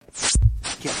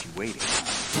kept you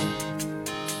waiting.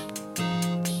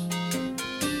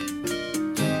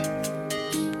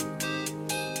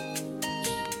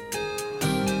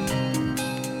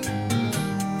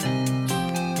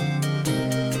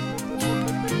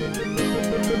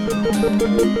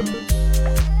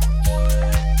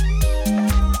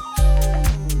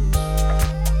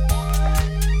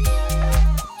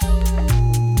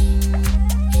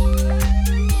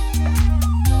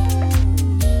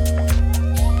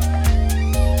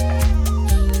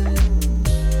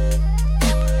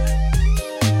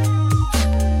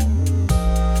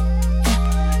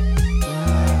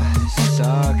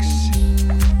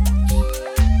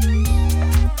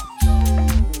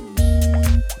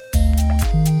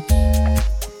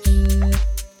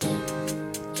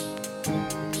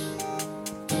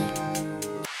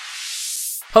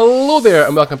 Hello there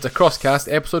and welcome to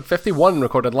CrossCast episode 51,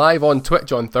 recorded live on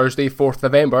Twitch on Thursday 4th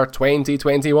November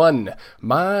 2021.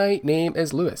 My name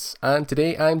is Lewis and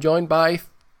today I'm joined by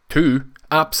two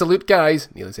absolute guys,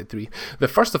 nearly said three, the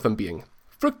first of them being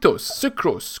fructose,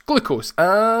 sucrose, glucose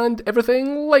and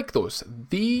everything like those.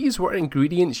 These were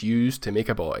ingredients used to make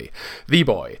a boy. The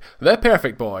boy, the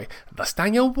perfect boy, thus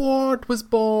Daniel Ward was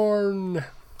born.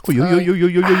 Yo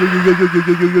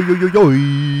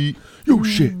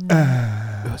shit.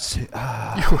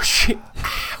 Yo shit.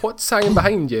 What's sign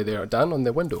behind you there, Dan, on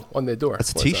the window, on the door?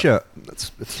 That's a t-shirt.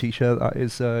 That's a t-shirt that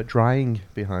is drying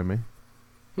behind me.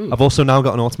 I've also now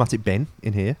got an automatic bin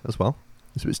in here as well.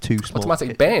 So it's too small.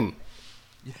 Automatic bin?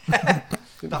 Yeah.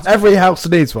 Every house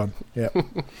needs one. Yeah.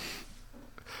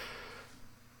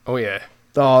 Oh yeah.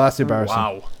 Oh, that's embarrassing.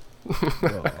 Wow.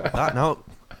 That now.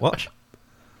 Watch.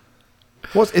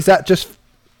 Is that just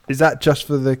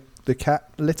for the cat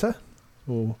litter?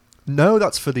 Or No,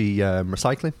 that's for the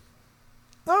recycling.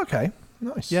 oh, okay,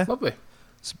 nice. Yeah. Lovely.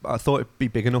 I thought it'd be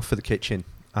big enough for the kitchen,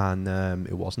 and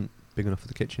it wasn't big enough for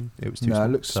the kitchen. It was too small. No, it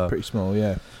looks pretty small.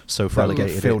 Yeah, So Probably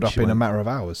relegated filled it, up she in a went- matter of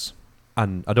hours.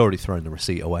 And I'd already thrown the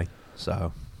receipt away,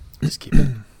 so Just keep it.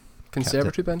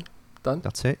 Conservatory bin. Done.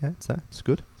 that's it. Yeah, it's there. It's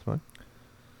good. It's fine.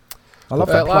 I love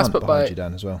Uh, that last plant but behind by- you,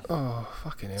 Dan, as well. Oh,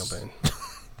 fucking hell, Ben.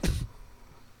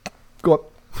 Go on.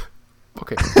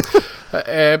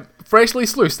 Okay. Freshly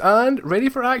sluiced and ready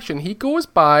for action, he goes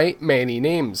by many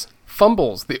names.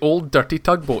 Fumbles, the old dirty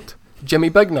tugboat. Jimmy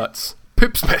Bignuts.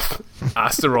 Poopsmith.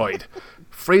 Asteroid.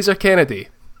 Fraser Kennedy.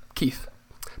 Keith.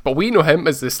 But we know him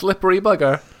as the slippery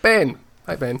bugger, Ben.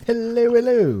 Hi, Ben.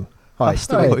 Hello. Hi.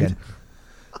 Asteroid. Hi again.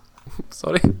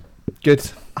 Sorry.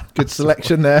 Good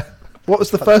selection there. What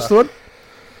was the first one?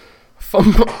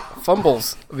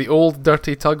 Fumbles, the old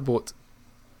dirty tugboat.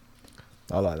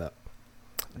 I like that.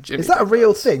 Jimmy Is that a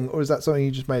real Bignuts. thing, or is that something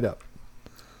you just made up?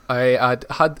 I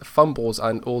had fumbles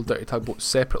and old dirty tugboats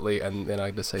separately, and then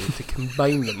I decided to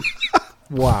combine them.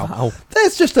 Wow.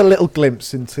 There's just a little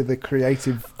glimpse into the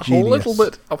creative genius. A little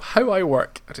bit of how I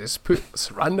work. I just put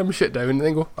some random shit down and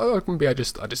then go, oh, maybe I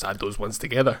just add those ones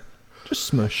together. Just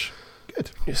smush.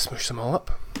 Good. Just smush them all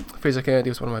up. Fraser Kennedy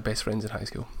was one of my best friends in high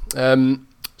school.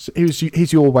 So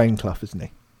he's your Wayne Clough, isn't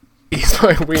he? He's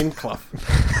my Wayne Clough.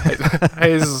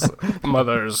 His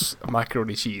mother's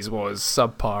macaroni cheese was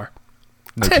subpar.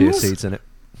 No chia Tins? seeds in it.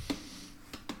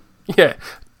 Yeah,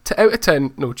 out of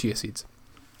 10, no chia seeds.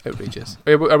 Outrageous.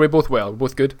 Are we both well? We're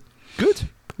both good? Good.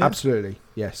 Yeah. Absolutely.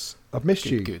 Yes. I've missed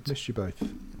Good, you. good. Missed you both.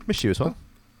 Miss you as well.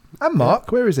 And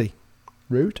Mark, where is he?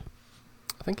 Rude.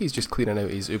 I think he's just clearing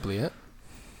out his oubliette.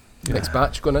 Next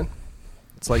batch going in.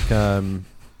 It's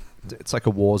like a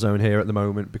war zone here at the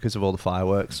moment because of all the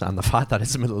fireworks and the fact that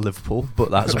it's the middle of Liverpool, but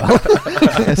that as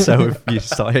well. So if you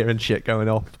start hearing shit going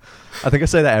off, I think I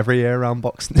say that every year around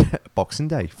Boxing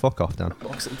Day. Fuck off, Dan.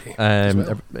 Boxing Day. as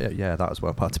well. Yeah, that as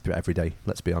well. Practically every day.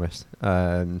 Let's be honest.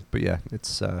 But yeah, it's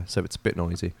so it's a bit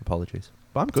noisy. Apologies.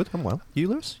 But I'm good. I'm well. You,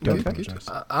 Lewis? You Don't okay? apologise.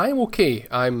 I'm okay.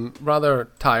 I'm rather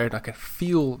tired. I can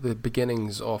feel the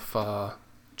beginnings of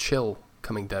chill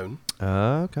coming down.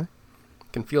 Okay.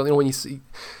 I can feel, when you see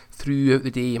throughout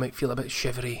the day, you might feel a bit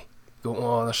shivery. Go,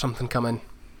 oh, there's something coming.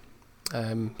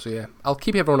 So yeah, I'll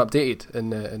keep everyone updated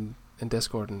in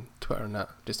Discord and Twitter and that.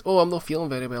 Just, I'm not feeling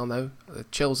very well now. The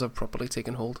chills have properly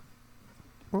taken hold.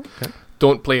 Okay.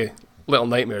 Don't play Little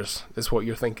Nightmares, is what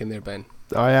you're thinking there, Ben.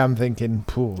 I am thinking,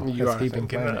 You are keep him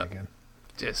thinking playing that. it again.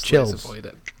 Just Chills. let's avoid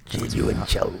it. Genuine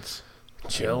chills.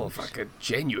 Chill, fucking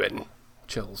genuine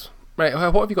chills. Right,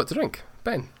 what have you got to drink?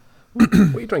 Ben, what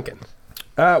are you drinking?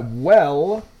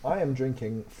 Well, I am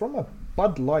drinking from a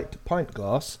Bud Light pint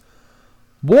glass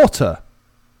water.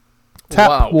 Tap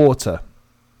Wow. water.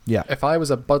 Yeah. If I was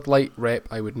a Bud Light rep,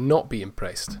 I would not be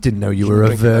impressed. Didn't know you Should were we a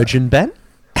drink that? virgin, Ben.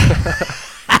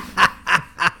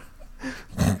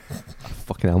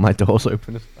 Fucking hell, my door's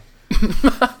open.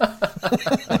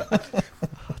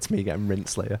 That's me getting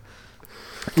rinsed later.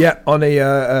 Yeah, on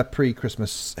a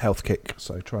pre-Christmas health kick,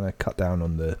 so trying to cut down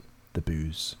on the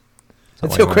booze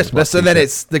until Christmas, and then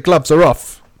it's the gloves are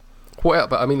off. What else?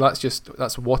 But I mean,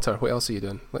 that's water. What else are you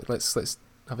doing? Let's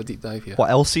have a deep dive here. What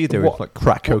else are you doing? What? Like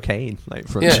crack cocaine, like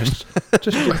for Yeah. instance.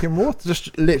 Just drinking water.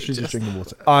 Just drinking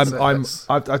water.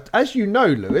 I, as you know,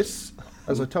 Lewis,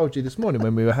 as I told you this morning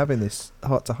when we were having this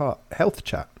heart-to-heart health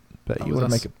chat, but you want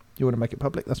to make it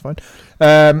public. That's fine.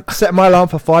 Set my alarm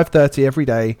for 5:30 every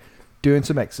day. Doing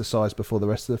some exercise before the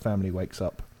rest of the family wakes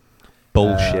up.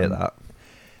 Bullshit. That.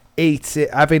 Eat it.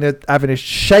 Having a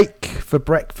shake for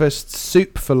breakfast,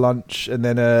 soup for lunch, and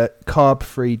then a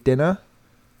carb-free dinner.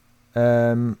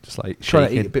 Just like trying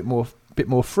shaking. to eat a bit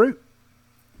more fruit.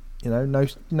 You know,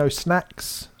 no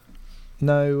snacks,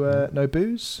 no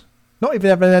booze. Not even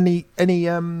having any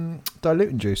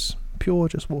diluting juice. Pure,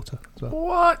 just water as well.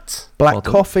 What? Black Well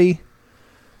done. coffee,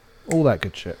 all that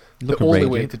good shit. The only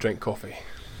way to drink coffee.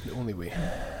 The only way.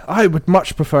 I would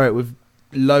much prefer it with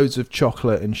loads of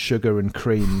chocolate and sugar and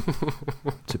cream,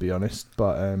 to be honest.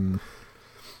 But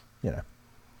you know,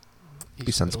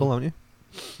 Be sensible, aren't you?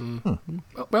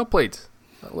 Well played.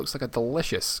 That looks like a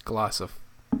delicious glass of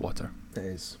water. it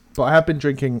is. But I have been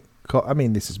drinking. I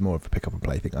mean, this is more of a pick up and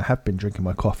play thing. I have been drinking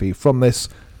my coffee from this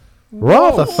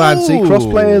rather fancy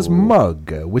Crossplayers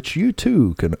mug, which you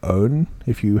too can own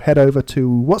if you head over to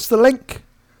what's the link?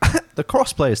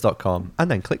 Thecrossplayers.com and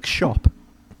then click shop.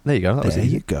 There you go. That was There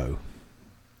easy. you go.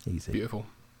 Easy. Beautiful.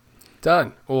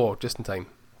 Dan. Oh, just in time.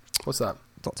 What's that?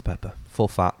 Dr. Pepper, full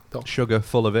fat, Dr. sugar,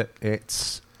 full of it.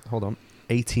 It's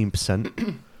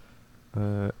 18%.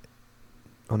 Oh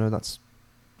no,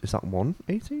 is that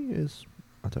 180?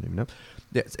 I don't even know.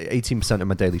 Yeah, it's 18% of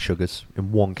my daily sugars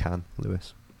in one can,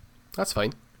 Lewis. That's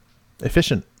fine.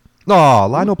 Efficient. Oh,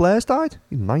 Lionel Blair's died.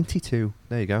 He's 92.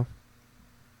 There you go.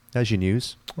 There's your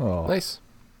news. Oh, Nice.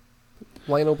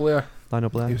 Lionel Blair. Lionel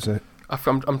Blair. he was a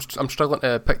I'm struggling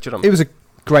to picture him. he was a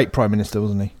great prime minister,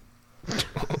 wasn't he?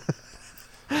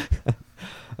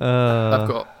 I've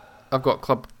got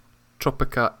Club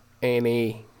Tropica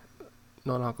NA,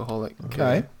 non-alcoholic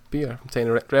Okay. beer from Tiny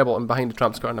Rebel, and behind the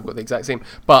Tramp's curtain I've got the exact same.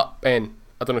 But I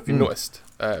don't know if you noticed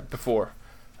before,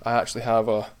 I actually have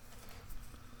a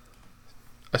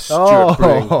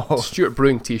Stuart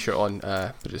Brewing T-shirt on.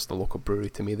 They're just a local brewery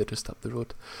to me. They're just up the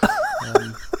road.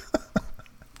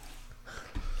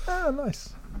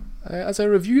 Nice. As I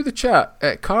review the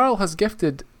chat, Carl has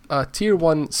gifted a tier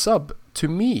 1 sub to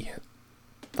me.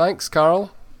 Thanks,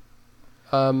 Carl.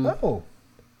 Oh,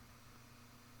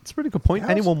 It's a really good point.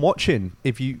 How's- Anyone watching,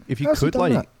 if you how's he could, done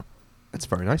like, that? it's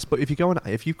very nice. But if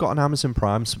you've got an Amazon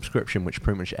Prime subscription, which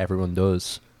pretty much everyone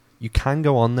does, you can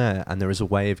go on there, and there is a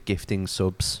way of gifting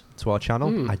subs to our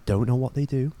channel. I don't know what they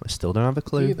do. I still don't have a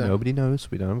clue. Either. Nobody knows.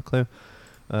 We don't have a clue.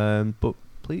 But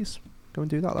please go and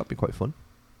do that. That'd be quite fun.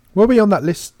 Were we on that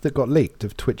list that got leaked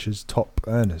of Twitch's top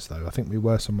earners though? I think we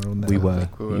were somewhere on there. We I were.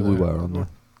 think we We were were there. on there.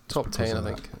 Top because 10, I of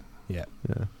think. Yeah.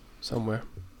 Yeah. Somewhere.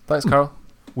 Thanks, Carl.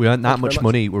 We earned that Thank you much very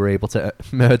much. money. We were able to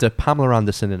murder Pamela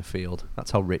Anderson in a field.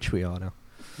 That's how rich we are now.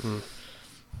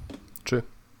 True.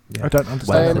 Yeah. I don't understand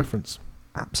Well, that reference.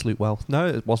 Absolute wealth. No,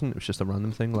 it wasn't. It was just a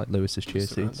random thing, like Lewis's cheer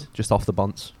Just a seats, random. just off the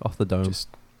bonds, off the dome, Just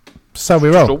So we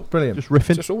roll. roll. Brilliant. just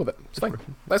riffing. roll with it. It's fine.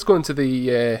 Let's go into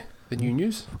the new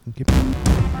news.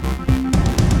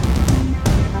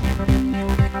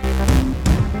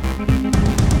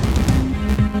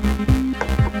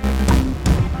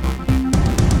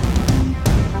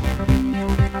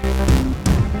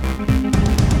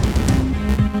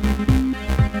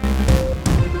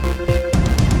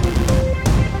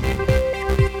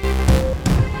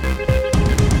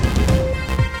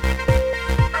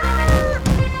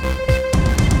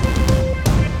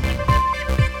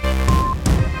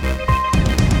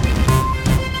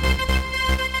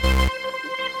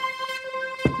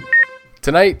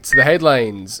 Tonight, the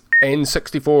headlines: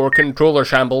 N64 controller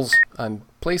shambles, and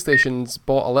PlayStation's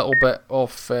bought a little bit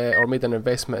of, or made an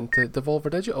investment into Devolver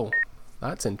Digital.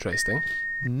 That's interesting.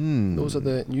 Those are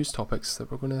the news topics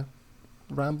that we're going to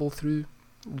ramble through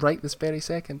right this very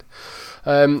second.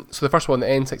 So the first one, the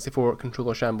N64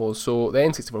 controller shambles. So the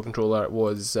N64 controller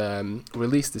was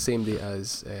released the same day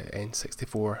as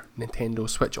N64 Nintendo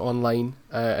Switch Online,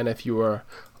 and if you were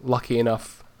lucky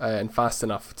enough and fast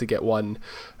enough to get one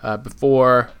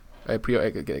before get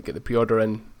the pre-order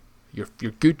in, you're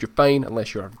good, you're fine,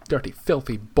 unless you're a dirty,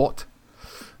 filthy bot,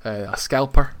 a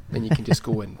scalper, then you can just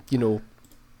go and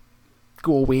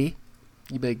go away,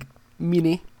 you big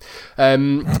meanie.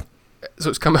 So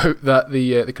it's come out that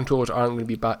the controllers aren't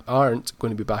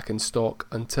going to be back in stock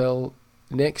until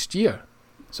next year.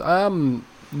 So I'm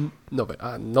No, but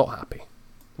I'm not happy.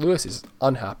 Lewis is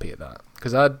unhappy at that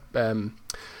because I'd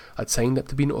signed up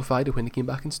to be notified of when they came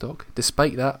back in stock.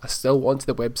 Despite that, I still went to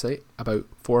the website about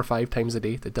 4 or 5 times a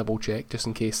day to double check just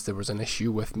in case there was an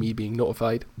issue with me being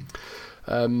notified.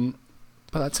 But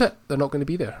that's it. They're not going to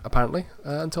be there apparently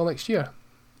until next year,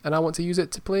 and I want to use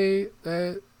it to play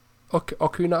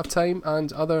Ocarina of Time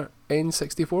and other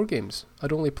N64 games.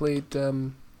 I'd only played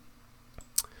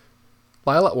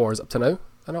Lilac Wars up to now,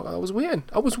 and I was waiting.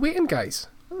 I was waiting, guys.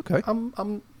 Okay.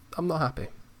 I'm not happy.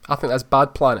 I think that's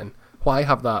bad planning. Why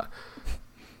have that?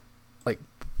 Like,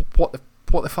 what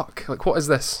the fuck? Like, what is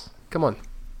this? Come on.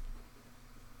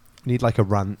 Need like a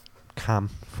rant cam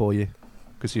for you,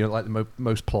 because you're like the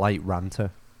most polite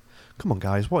ranter. Come on,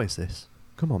 guys, what is this?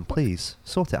 Come on, please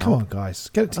sort it out. Come on, guys,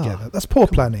 get it together. That's poor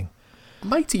planning.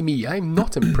 Mighty me, I'm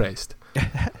not impressed.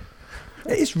 It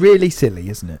is really silly,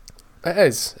 isn't it? It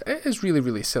is. It is really,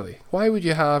 really silly. Why would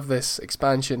you have this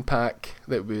expansion pack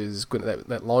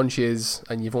that launches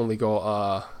and you've only got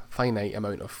a finite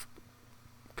amount of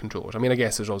controllers? I mean, I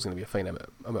guess there's always going to be a finite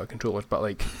amount of controllers, but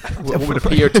like, what would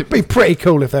appear to be pretty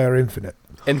cool if they were infinite.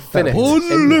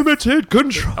 Unlimited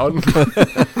control.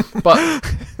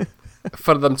 But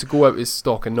for them to go out of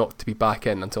stock and not to be back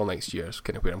in until next year is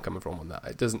kind of where I'm coming from on that.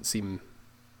 It doesn't seem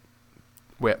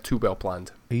too well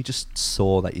planned. You just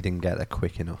saw that you didn't get there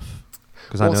quick enough.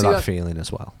 Because I know that feeling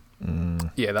as well.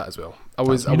 Yeah, that as well.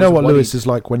 You know what Lewis is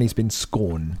like when he's been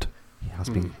scorned. He has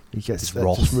been. He gets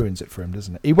that just ruins it for him,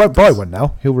 doesn't it? He won't buy one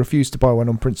now. He'll refuse to buy one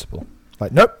on principle.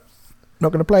 Like, nope,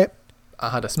 not going to play it.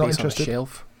 I had a space on a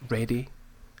shelf ready,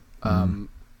 and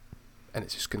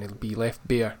it's just going to be left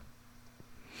bare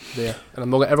there, and I'm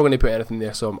not ever going to put anything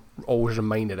there. So I'm always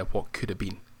reminded of what could have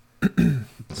been.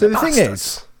 So the thing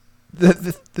is,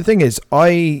 the thing is,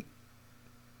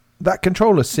 that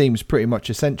controller seems pretty much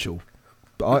essential.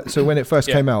 But so when it first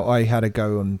came out, I had a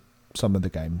go on some of the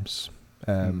games,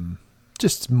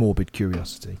 just morbid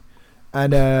curiosity,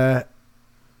 and I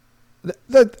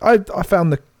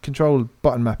found the control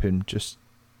button mapping just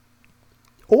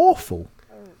awful,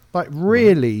 like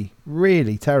really,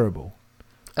 really terrible,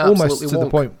 Absolutely almost to the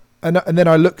point. And then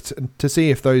I looked to see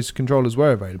if those controllers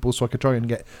were available, so I could try and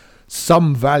get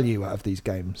some value out of these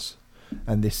games.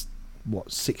 And this,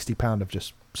 £60 I've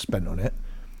just spent on it,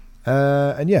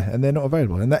 and they're not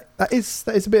available, and that is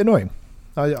a bit annoying.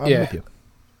 I'm with you.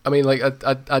 I mean, like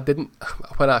I didn't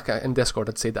when in Discord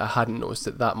I'd said that I hadn't noticed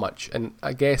it that much, and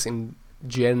I guess in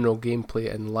general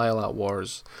gameplay in Lilac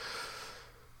Wars,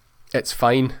 it's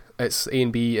fine. It's A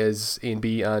and B is A and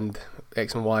B, and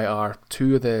X and Y are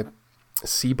 2 of the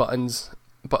C buttons,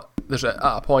 but there's at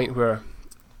a point where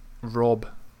Rob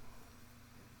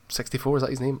 64, is that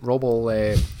his name? Rob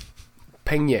will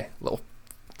ping you, little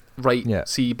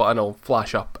C button will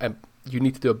flash up, and you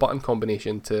need to do a button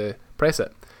combination to press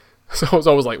it. So I was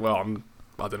always like, well,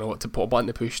 I don't know what to put a button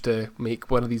to push to make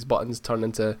one of these buttons turn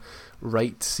into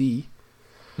right C.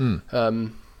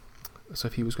 So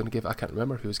if he was going to give, I can't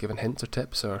remember if he was giving hints or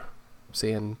tips or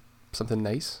saying something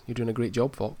nice. You're doing a great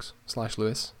job, Fox /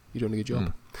 Lewis. You're doing a good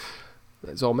job.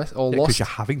 It's all lost. Because you're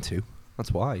having to.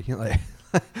 That's why. You're like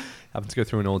having to go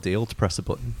through an ordeal to press a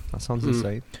button. That sounds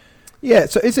insane. Yeah.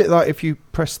 So is it like if you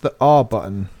press the R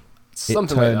button,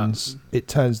 something like that. It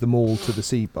turns them all to the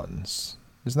C buttons?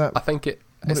 Isn't that? I think it's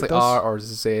like does? R or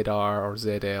ZR or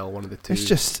ZL, one of the two. It's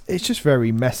just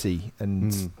very messy,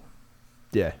 and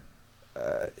it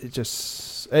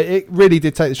really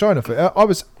did take the shine off it.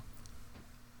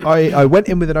 I went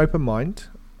in with an open mind.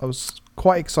 I was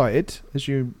quite excited, as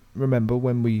you remember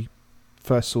when we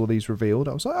first saw these revealed.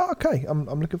 I was like, okay, I'm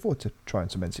looking forward to trying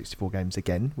some N64 games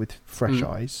again with fresh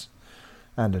eyes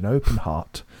and an open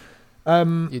heart.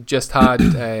 You just had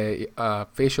a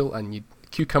facial, and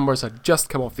cucumbers had just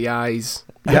come off the eyes.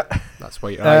 Yeah, that's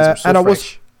why your eyes were so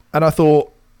fresh. And I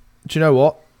thought, do you know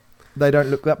what? They don't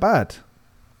look that bad.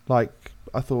 Like,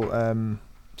 I thought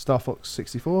Star Fox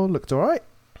 64 looked alright.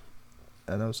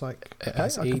 And I was like, it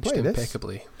has aged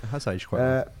impeccably. It has aged quite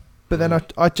well. But then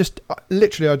I just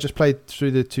played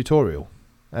through the tutorial,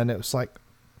 and it was like,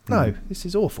 no, this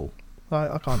is awful.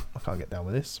 I can't get down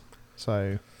with this.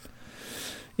 So,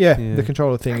 the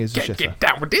controller thing is a shitter. Get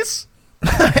down with this.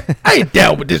 I ain't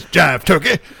down with this jive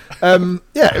turkey.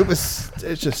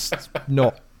 It's just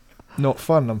not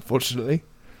fun, unfortunately.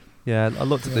 Yeah, I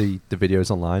looked at the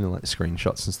videos online and like the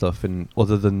screenshots and stuff, and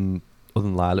other than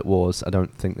Lilac Wars, I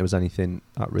don't think there was anything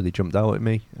that really jumped out at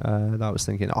me. That I was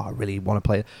thinking, I really want to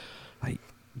play it. Like,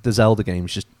 the Zelda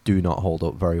games just do not hold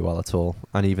up very well at all,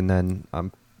 and even then,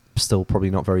 I'm still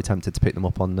probably not very tempted to pick them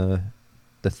up on the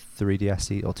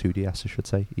 3DS or 2DS, I should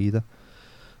say, either.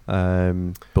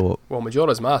 But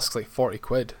Majora's Mask's like 40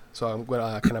 quid, so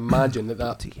I can imagine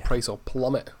that yeah. price will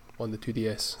plummet on the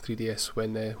 2DS, 3DS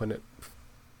when it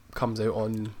comes out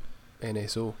on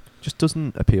NSO. just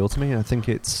doesn't appeal to me. I think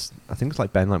it's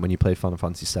like Ben, like when you play Final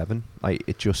Fantasy VII, like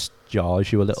it just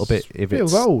jars you a little bit. If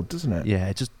feels it's old, doesn't it?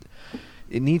 Yeah,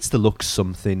 it needs to look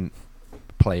something.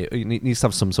 It needs to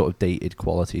have some sort of dated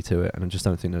quality to it, and I just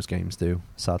don't think those games do.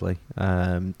 Sadly,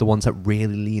 the ones that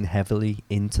really lean heavily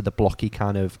into the blocky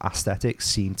kind of aesthetic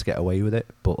seem to get away with it.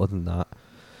 But other than that,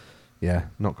 yeah,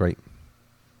 not great.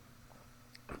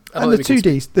 And the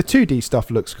 2D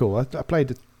stuff looks cool. I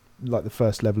played like the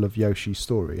first level of Yoshi's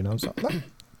Story, and I was like,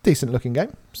 decent looking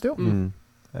game still.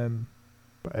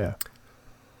 But yeah.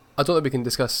 I don't think we can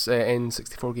discuss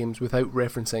N64 games without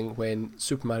referencing when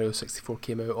Super Mario 64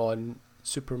 came out on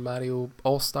Super Mario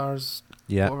All-Stars,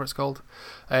 whatever it's called,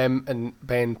 and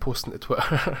Ben posting to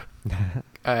Twitter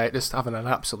just having an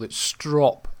absolute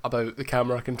strop about the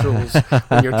camera controls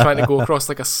when you're trying to go across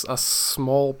like a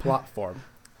small platform.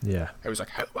 Yeah. I was like,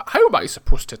 how am I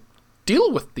supposed to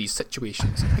deal with these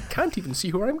situations? I can't even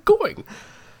see where I'm going.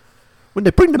 When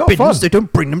they bring the bins, they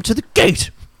don't bring them to the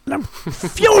gate. And I'm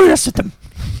furious at them.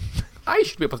 I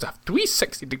should be able to have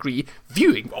 360-degree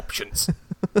viewing options.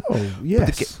 Oh,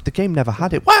 yes. The game never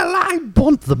had it. Well, I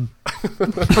want them.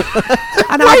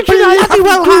 And I bloody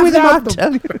well have with them, I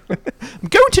tell you. I'm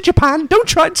going to Japan. Don't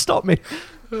try and stop me.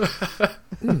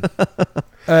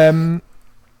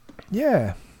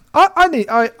 Yeah.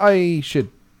 I should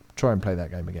try and play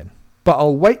that game again. But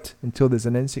I'll wait until there's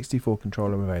an N64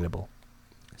 controller available.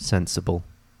 Sensible.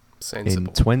 In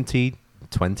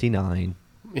 2029.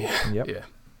 Yeah. Yep. Yeah.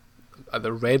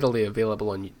 They're readily available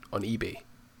on eBay.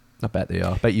 I bet they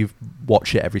are. I bet you've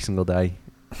watched it every single day,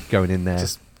 going in there.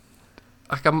 Just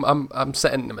like I'm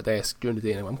sitting at my desk during the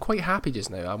day and I'm quite happy just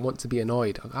now. I want to be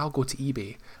annoyed. I'll go to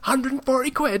eBay.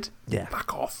 140 quid. Yeah.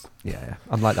 Back off. Yeah.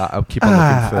 I'm like that. I'll keep on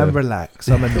looking for. And relax.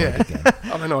 I'm annoyed again.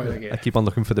 I'm annoyed again. I keep on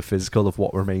looking for the physical of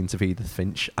what remains of Edith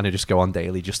Finch, and I just go on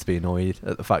daily just to be annoyed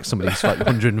at the fact somebody's like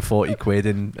 140 quid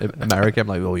in America. I'm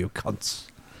like, oh, you cunts.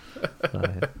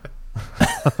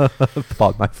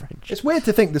 Pardon my French. It's weird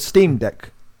to think the Steam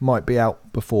Deck might be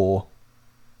out before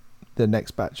the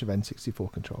next batch of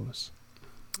N64 controllers.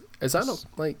 Is that not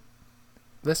like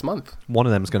this month? One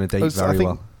of them's going to date very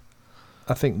well.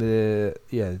 I think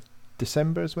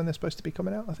December is when they're supposed to be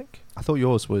coming out, I think. I thought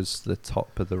yours was the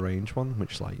top of the range one,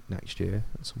 which is like next year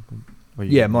at some point.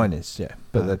 Yeah, mine is, yeah.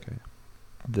 But okay.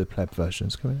 The pleb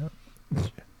version's coming out.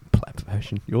 Pleb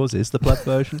version. Yours is the pleb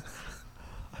version.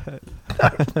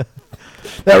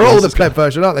 They're all the pleb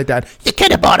version, aren't they, Dad? You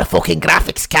could have bought a fucking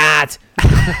graphics card.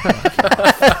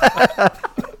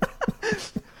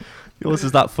 Yours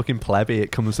is that fucking plebby.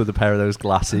 It comes with a pair of those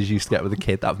glasses you used to get with a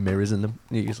kid that have mirrors in them.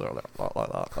 You use it like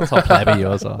that. That's how plebby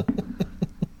yours are.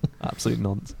 Absolute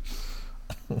nonsense.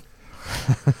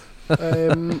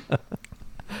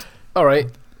 All right.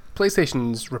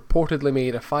 PlayStation's reportedly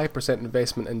made a 5%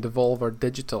 investment in Devolver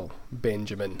Digital,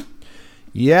 Benjamin.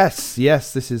 Yes,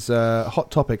 this is a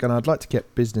hot topic, and I'd like to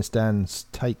get Business Dan's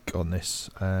take on this.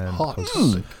 Hot.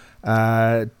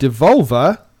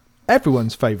 Devolver,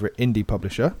 everyone's favourite indie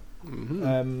publisher,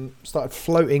 started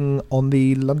floating on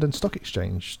the London Stock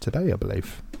Exchange today, I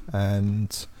believe. And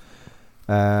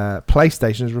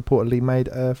PlayStation has reportedly made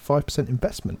a 5%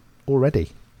 investment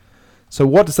already. So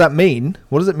what does that mean?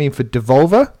 What does it mean for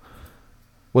Devolver?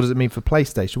 What does it mean for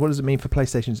PlayStation? What does it mean for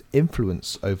PlayStation's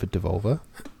influence over Devolver?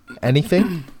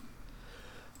 Anything?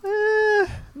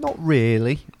 Not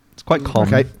really. It's quite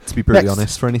common, to be brutally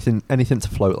honest, for anything to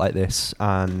float like this,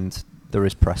 and there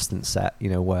is precedent set,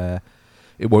 where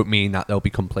it won't mean that they'll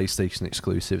become PlayStation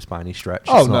exclusives by any stretch.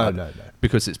 Oh, no.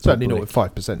 Because it's certainly not with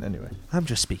 5% anyway. I'm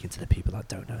just speaking to the people that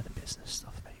don't know the business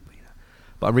stuff, maybe.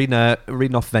 But I'm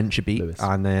reading off VentureBeat, Lewis.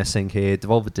 and they're saying here,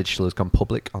 Devolver Digital has gone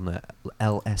public on the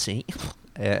LSE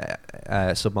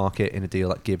submarket in a deal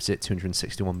that gives it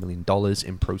 $261 million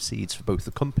in proceeds for both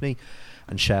the company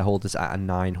and shareholders at a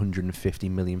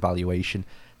 $950 million valuation.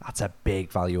 That's a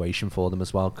big valuation for them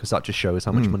as well, because that just shows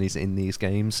how much money's in these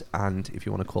games, and if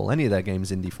you want to call any of their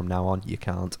games indie from now on, you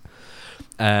can't.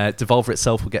 Devolver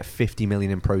itself will get $50 million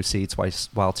in proceeds, while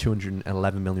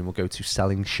 $211 million will go to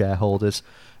selling shareholders,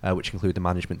 which include the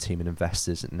management team and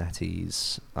investors at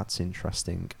NetEase. That's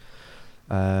interesting.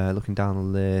 Looking down the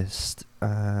list,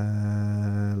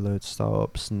 load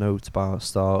startups, note about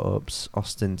startups,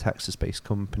 Austin, Texas-based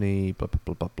company, blah, blah,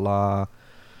 blah, blah, blah.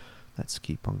 Let's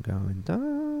keep on going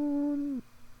down.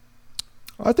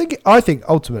 I think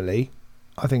ultimately,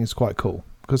 I think it's quite cool,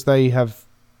 because they've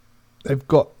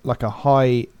got like a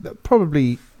high,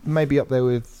 probably maybe up there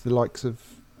with the likes of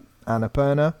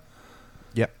Annapurna,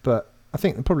 Yep. But I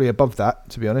think they're probably above that,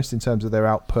 to be honest, in terms of their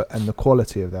output and the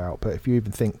quality of their output. If you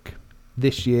even think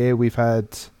this year we've had,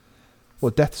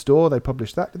 Death's Door, they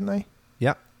published that, didn't they?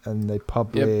 Yeah. And they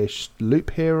published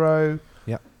Loop Hero.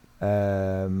 Yeah.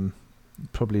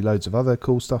 Probably loads of other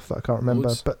cool stuff that I can't remember.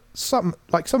 Loads. But some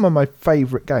of my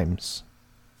favourite games,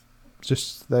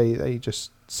 they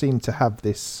just seem to have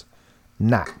this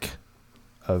knack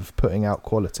of putting out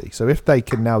quality. So if they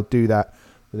can now do that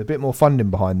with a bit more funding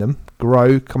behind them,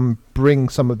 bring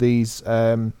some of these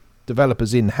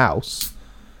developers in-house,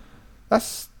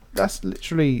 that's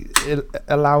literally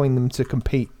allowing them to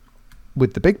compete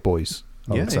with the big boys,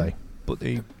 I would say. But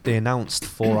they announced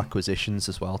 4 acquisitions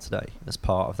as well today as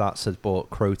part of that. So they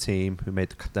bought Crow Team, who made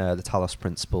the Talos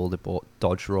Principle. They bought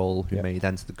Dodge Roll, who made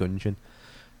Enter the Gungeon.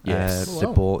 Yes. They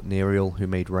bought Nereal, who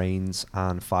made Reigns,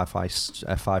 and Firefly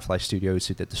Studios,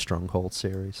 who did the Stronghold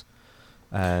series.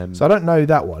 So I don't know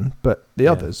that one, but the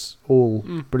others, all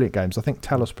brilliant games. I think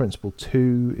Talos Principle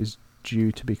 2 is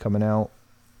due to be coming out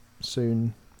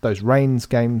soon. Those Reigns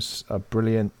games are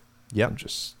brilliant. Yeah.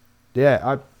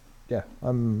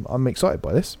 I'm excited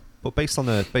by this. But based on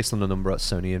the number that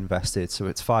Sony invested, so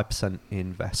it's 5%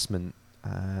 investment.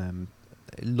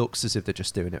 It looks as if they're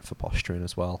just doing it for posturing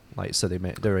as well. Like, so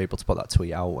they're able to put that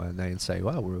tweet out and say,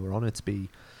 "Well, we're honoured to be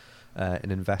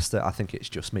an investor." I think it's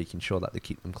just making sure that they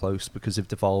keep them close, because if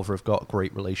Devolver have got a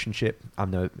great relationship,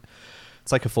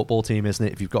 it's like a football team, isn't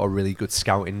it? If you've got a really good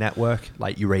scouting network,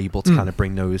 like, you're able to kind of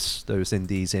bring those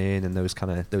indies in and those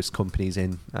companies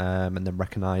in, and then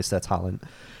recognise their talent.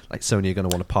 Like, Sony are going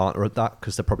to want to partner at that,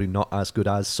 because they're probably not as good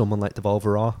as someone like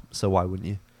Devolver are. So why wouldn't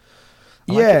you?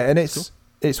 And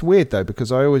it's weird though,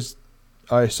 because I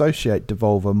associate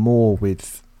Devolver more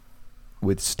with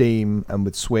Steam and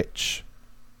with Switch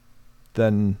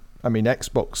than,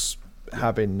 Xbox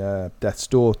having Death's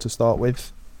Door to start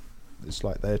with. It's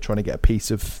like they're trying to get a piece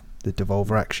of the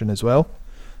Devolver action as well,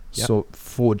 so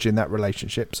forging that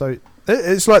relationship. So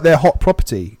it's like they're hot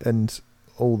property, and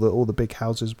all the big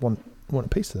houses want a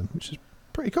piece of them, which is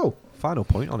pretty cool. Final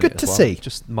point on Good it to as well. see.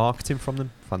 Just marketing from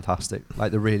them, fantastic. Like,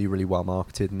 they're really, really well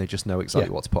marketed, and they just know exactly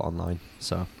what to put online.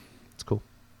 So it's cool.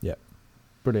 Yeah,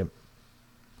 brilliant.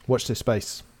 Watch this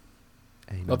space.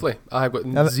 Amen. Lovely. I've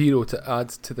got zero to add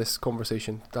to this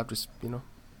conversation. I'm just,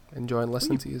 enjoying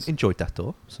listening to you. Enjoyed Death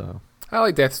Door, so I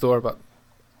like Death's Door, but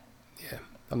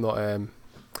I'm not.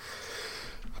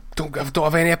 Don't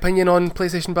have any opinion on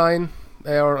PlayStation buying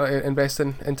or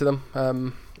investing into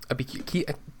them. I'd be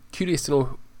curious to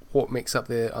know what makes up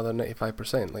the other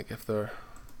 95%. Like, if they were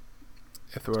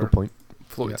good point.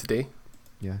 floated today.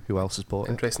 Yeah, who else has bought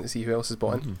it? Interesting to see who else has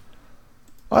bought it.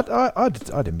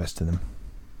 I'd invest in them.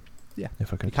 Yeah,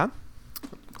 if I could. You can.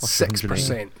 6%.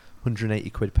 180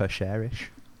 quid per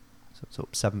share-ish. So it's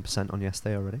up 7% on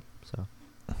yesterday already. So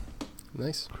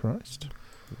nice. Christ.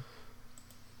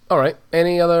 All right.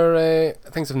 Any other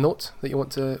things of note that you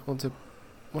want to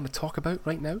talk about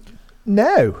right now?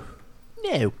 No.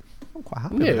 I'm quite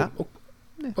happy with that.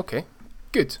 No. Okay.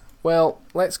 Good. Well,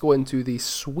 let's go into the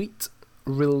sweet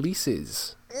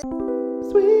releases.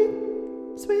 Sweet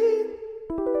releases.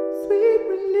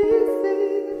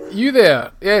 You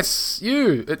there? Yes,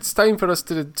 you. It's time for us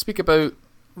to speak about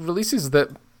releases that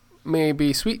may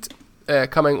be sweet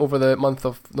coming over the month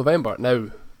of November. Now,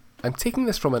 I'm taking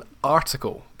this from an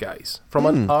article, guys. From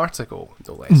an article,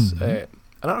 no less. An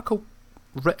article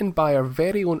written by our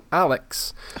very own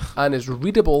Alex and is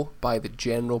readable by the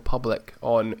general public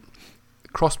on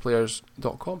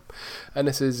crossplayers.com. And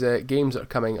this is games that are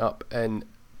coming up in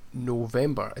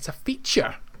November. It's a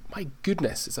feature. My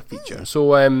goodness, it's a feature. So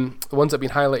the ones that have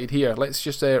been highlighted here, let's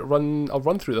just I'll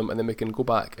run through them, and then we can go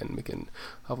back and we can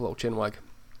have a little chinwag.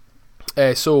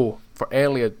 So for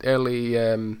early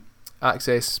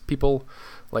access people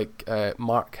like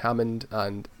Mark Hammond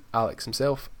and Alex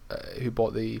himself, who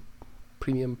bought the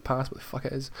premium pass, what the fuck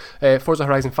it is. Forza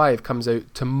Horizon 5 comes out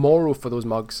tomorrow for those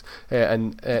mugs,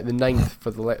 and the 9th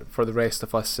for the rest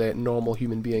of us normal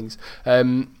human beings.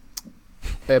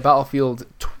 Battlefield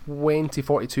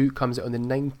 2042 comes out on the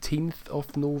 19th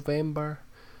of November.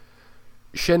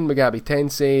 Shin Megami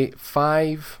Tensei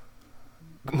 5,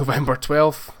 November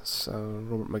 12th. So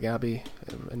Robert Mugabe.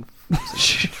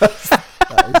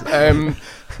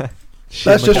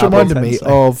 That's just reminded me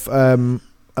of.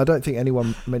 I don't think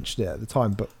anyone mentioned it at the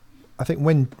time, but I think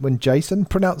when Jason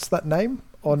pronounced that name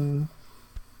on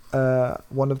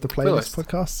one of the playlist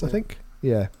podcasts, I think,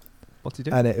 What's he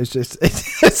do? And it was just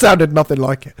it sounded nothing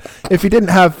like it. If he didn't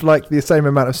have like the same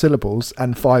amount of syllables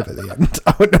and 5 at the end,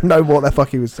 I wouldn't know what the fuck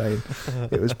he was saying.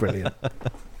 It was brilliant.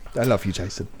 I love you,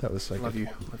 Jason. That was so good. Love you.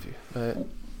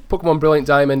 Pokemon Brilliant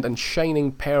Diamond and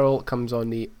Shining Pearl comes on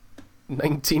the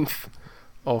 19th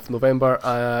of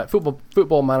November.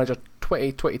 Football Manager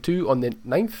 2022 on the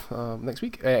 9th, next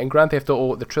week. And Grand Theft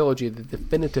Auto, the trilogy, the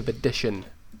definitive edition.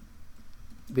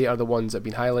 They are the ones that have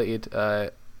been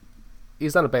highlighted.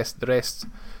 He's done the rest.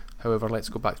 However, let's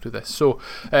go back through this. So,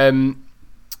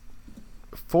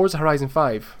 Forza Horizon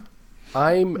 5.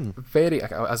 I'm very,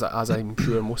 as I'm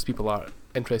sure most people are,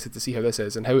 interested to see how this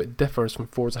is and how it differs from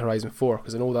Forza Horizon 4,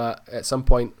 because I know that at some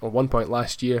point, or one point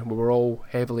last year, we were all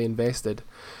heavily invested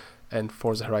in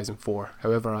Forza Horizon 4.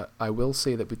 However, I will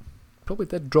say that we probably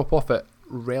did drop off it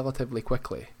relatively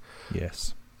quickly.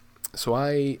 Yes. So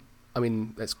I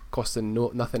mean, it's costing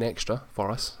nothing extra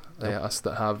for us, us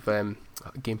that have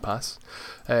Game Pass,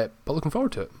 but looking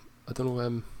forward to it. I don't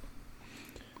know.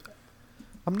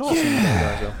 I'm not.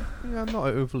 I'm not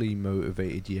overly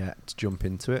motivated yet to jump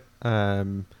into it.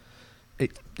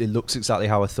 It looks exactly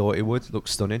how I thought it would. It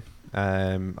looks stunning.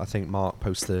 I think Mark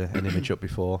posted an image up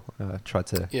before. Tried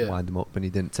to wind him up, and he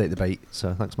didn't take the bait.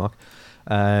 So thanks, Mark.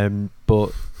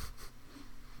 But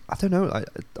I don't know.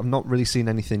 I'm not really seeing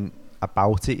anything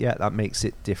about it yet that makes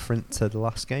it different to the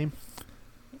last game.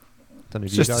 Don't know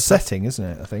if it's just the setting, isn't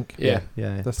it? I think. Yeah.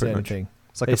 That's the only thing.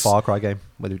 It's like a Far Cry game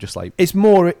where they're just like. It's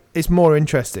more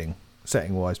interesting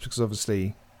setting wise because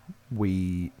obviously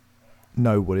we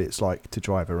know what it's like to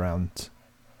drive around,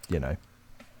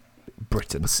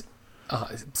 Britain.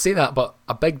 Say that, but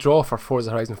a big draw for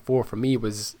Forza Horizon 4 for me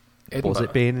was Edinburgh. Was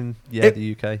it being in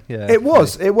the UK? Yeah, it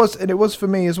was for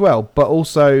me as well. But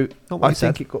also, I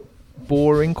think it got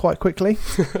boring quite quickly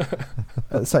at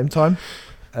the same time.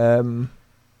 So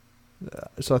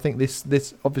I think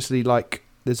this obviously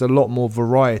there's a lot more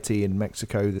variety in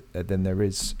Mexico than there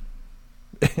is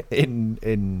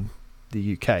in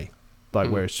the UK,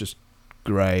 where it's just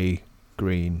grey,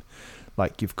 green.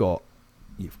 You've got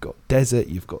desert,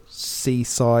 you've got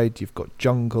seaside, you've got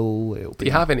jungle. Do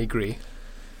you have any grey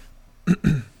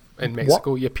in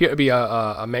Mexico? You appear to be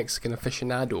a Mexican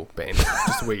aficionado, Ben.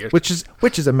 Just weird.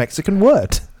 Which is a Mexican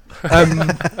word.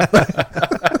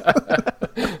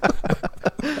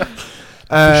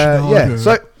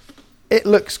 So it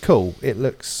looks cool. It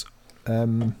looks I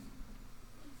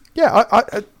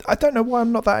don't know why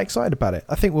I'm not that excited about it.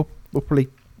 I think we'll probably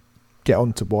get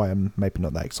on to why I'm maybe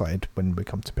not that excited when we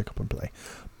come to pick up and play.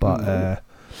 But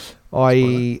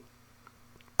I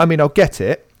mean I'll get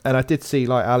it, and I did see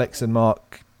Alex and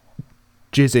Mark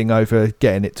jizzing over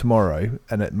getting it tomorrow,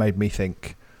 and it made me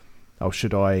think,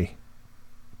 should I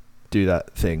do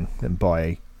that thing and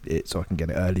buy it so I can get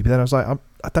it early? But then I was like, I'm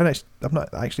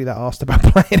not actually that asked about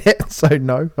playing it, so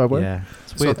no, I won't. Yeah,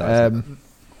 it's weird.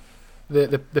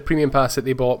 The premium pass that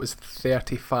they bought was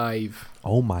 35.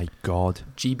 Oh my god.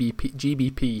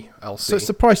 GBP, I'll say. So it's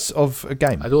the price of a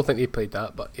game. I don't think they played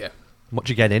that, but yeah. What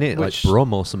do you get in it? Like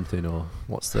Brum or something, or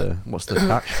what's the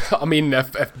catch? I mean,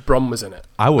 if Brum was in it,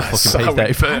 I would fucking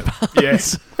pay £35.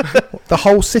 Yes. The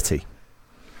whole city.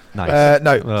 Nice.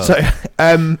 No. Oh. So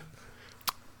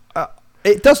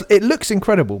it looks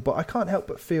incredible, but I can't help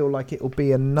but feel like it'll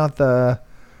be another,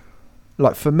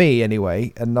 for me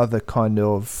anyway, another kind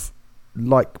of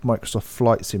Microsoft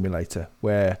Flight Simulator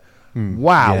where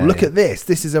look at this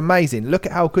is amazing, look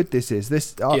at how good this is,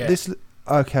 this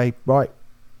okay, right,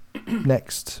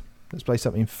 next let's play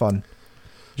something fun.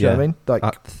 Do you know what I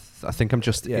mean? I think I'm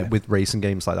just with racing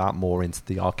games like that more into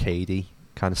the arcadey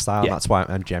kind of style. That's why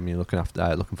I'm genuinely looking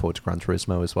forward to Gran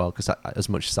Turismo as well, because as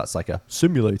much as that's like a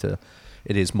simulator,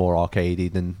 it is more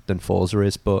arcadey than Forza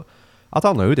is. But I'll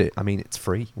download it. I mean, it's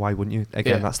free. Why wouldn't you?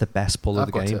 Again, that's the best pull of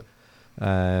the game.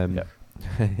 I've got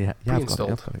it. Yeah, it's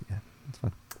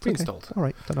fine. Pre-installed. Okay. All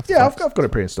right. I've got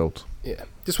it pre-installed. Yeah.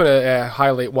 Just want to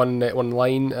highlight one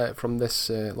line from this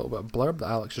little bit of blurb that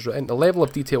Alex has written. The level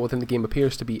of detail within the game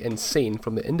appears to be insane,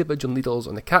 from the individual needles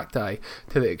on the cacti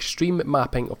to the extreme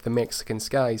mapping of the Mexican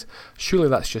skies. Surely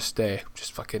that's just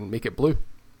fucking make it blue.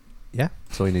 Yeah,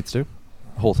 that's all you need to do.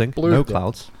 The whole thing. Blue. No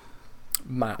clouds.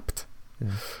 Mapped.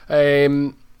 Yeah.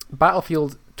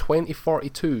 Battlefield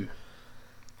 2042.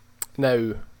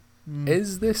 Now,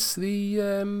 is this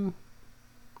the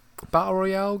Battle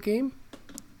Royale game?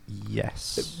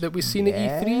 Yes. That we've seen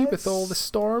at E3 with all the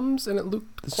storms, and it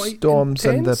looked quite storms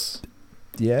intense.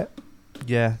 Yeah,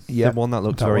 the one that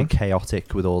looked very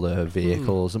chaotic with all the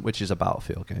vehicles, which is a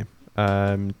Battlefield game.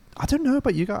 I don't know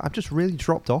about you guys. I've just really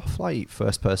dropped off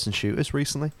first-person shooters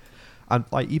recently. And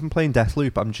even playing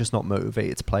Deathloop, I'm just not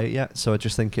motivated to play it yet. So I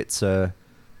just think it's and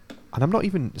I'm not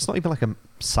even. It's not even like I'm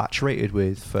saturated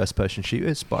with first-person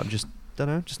shooters, but I'm just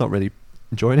not really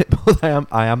enjoying it. But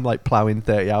I am plowing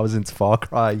 30 hours into Far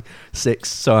Cry 6,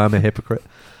 so I'm a hypocrite.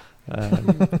 I'm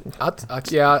not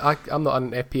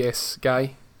an FPS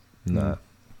guy. No.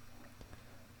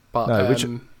 But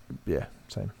No, yeah,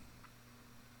 same.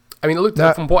 I mean, it looked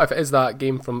from what if it is that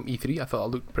game from E3. I thought it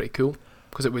looked pretty cool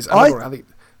because it was. I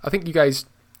think you guys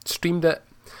streamed it.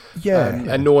 Yeah,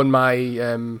 and knowing my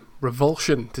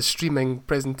revulsion to streaming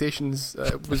presentations,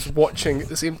 was watching at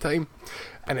the same time,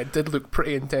 and it did look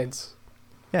pretty intense.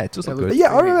 Yeah, it does look good.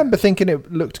 Yeah, I remember thinking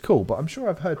it looked cool, but I'm sure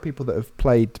I've heard people that have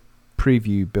played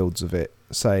preview builds of it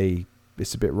say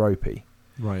it's a bit ropey.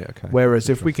 Right, okay. Whereas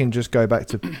if we can just go back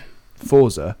to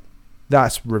Forza,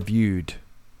 that's reviewed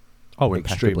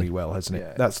extremely well, hasn't it?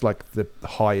 Yeah. That's like the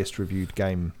highest reviewed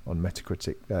game on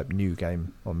Metacritic, new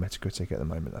game on Metacritic at the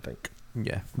moment, I think.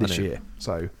 Yeah, this year.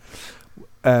 So,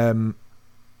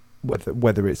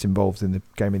 whether it's involved in the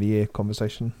Game of the Year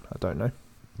conversation, I don't know.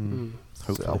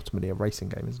 It's ultimately a racing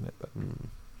game, isn't it? But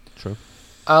true.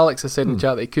 Alex has said in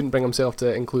chat that he couldn't bring himself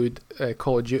to include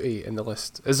Call of Duty in the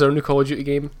list. Is there a new Call of Duty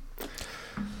game?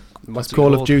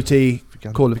 Call of Duty.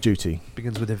 Call of Duty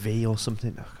begins with a V or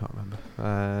something. I can't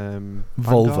remember.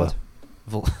 Vulva.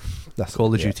 That's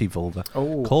Call of Duty Vulva.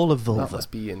 Oh, Call of Vulva. That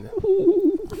must be in.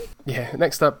 Yeah.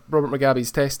 Next up, Robert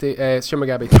Mugabe's Teste. Shin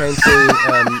Mugabe Tensei.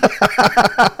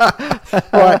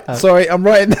 Right. Sorry, I'm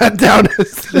writing that down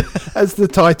as the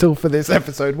title for this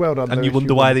episode. Well done. And you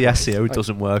wonder why the SEO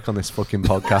doesn't work on this fucking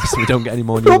podcast. We don't get any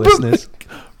more new listeners.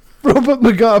 Robert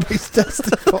Mugabe's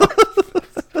Teste.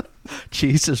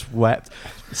 Jesus wept.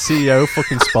 CEO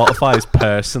fucking Spotify is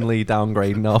personally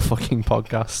downgrading our fucking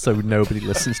podcast so nobody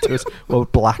listens to us. We're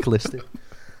blacklisted.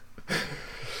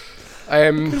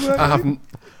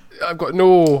 I've got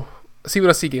no. See, when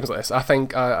I see games like this, I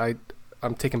think I'm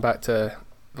taken back to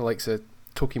the likes of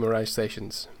Toki Mirage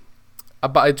Sessions,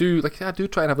 but I do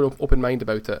try and have an open mind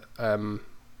about it.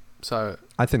 So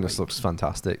I think this looks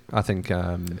fantastic. I think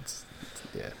it's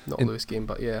not a Lewis game,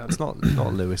 but yeah, it's not a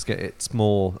Lewis game. It's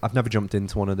more. I've never jumped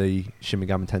into one of the Shin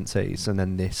Megami Tenseis, and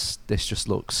then this just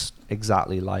looks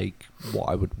exactly like what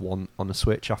I would want on a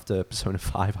Switch after Persona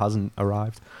 5 hasn't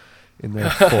arrived in the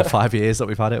 4 or 5 years that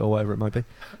we've had it, or whatever it might be.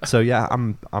 So yeah,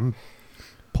 I'm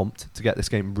pumped to get this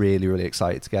game. Really, really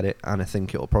excited to get it, and I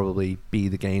think it'll probably be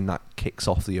the game that kicks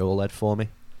off the OLED for me,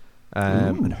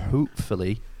 and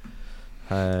hopefully,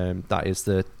 that is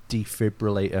the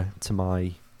defibrillator to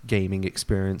my gaming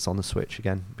experience on the Switch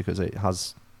again, because it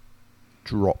has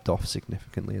dropped off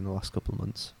significantly in the last couple of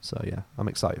months. So yeah, I'm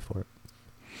excited for it.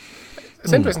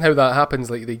 It's interesting how that happens.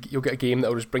 Like you'll get a game that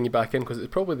will just bring you back in, because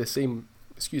it's probably the same.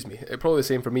 It's probably the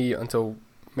same for me until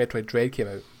Metroid Dread came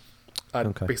out. I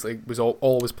basically was all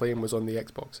I was playing was on the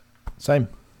Xbox. Same.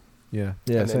 Yeah.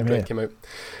 And then Dread came out,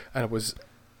 and I was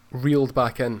reeled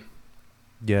back in.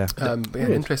 Yeah. But yeah,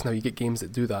 interesting how you get games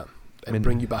that do that and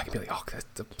bring you back and be like, oh,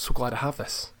 I'm so glad I have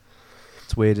this.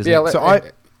 It's weird, isn't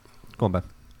it? Go on, Ben.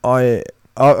 I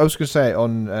was going to say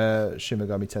on Shin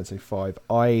Megami Tensei 5,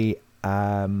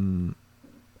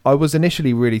 I was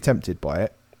initially really tempted by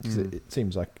it, because it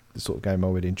seems like the sort of game I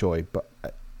would enjoy, but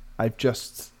I've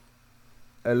just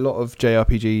a lot of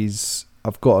JRPGs.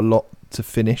 I've got a lot to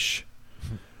finish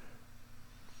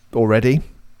already,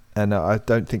 and I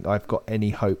don't think I've got any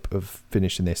hope of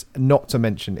finishing this. Not to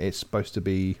mention, it's supposed to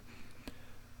be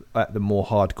at the more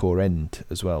hardcore end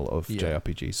as well of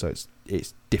JRPGs, so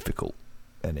it's difficult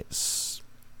and it's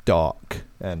dark,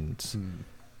 and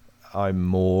I'm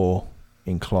more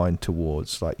inclined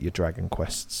towards like your Dragon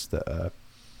Quests that are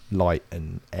light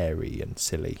and airy and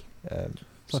silly.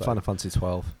 It's like Final Fantasy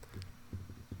 12.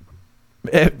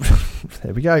 There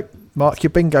we go. Mark your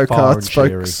bingo cards,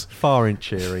 folks. Far and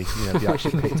cheery. You know, if you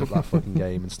actually picked up that fucking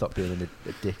game and stopped being a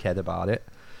dickhead about it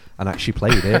and actually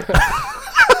played it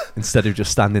instead of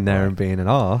just standing there and being an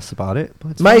arse about it.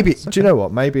 Maybe. Do you know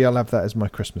what? Maybe I'll have that as my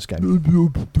Christmas game.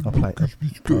 I'll play it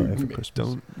for Christmas.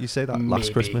 Don't you say that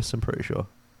last Christmas? I'm pretty sure.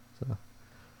 So.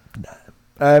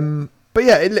 No. But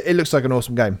yeah, it looks like an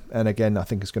awesome game, and again, I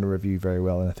think it's going to review very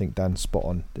well. And I think Dan's spot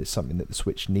on. It's something that the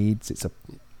Switch needs. It's a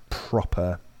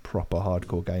proper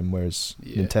hardcore game, whereas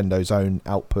Nintendo's own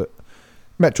output,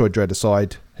 Metroid Dread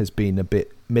aside, has been a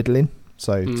bit middling.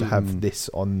 So to have this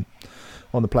on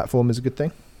the platform is a good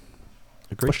thing.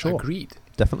 Agreed. For sure. Agreed.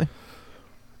 Definitely.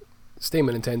 Staying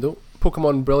with Nintendo,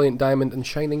 Pokemon Brilliant Diamond and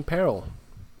Shining Pearl.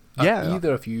 Yeah.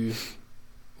 Either of you...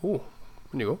 Oh,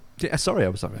 there you go. Yeah, sorry, I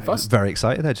was very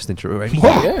excited. I just interrupted.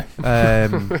 Yeah.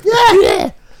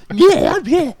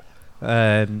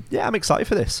 Yeah, I'm excited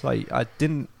for this. Like, I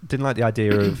didn't like the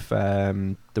idea of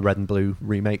the Red and Blue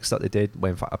remakes that they did.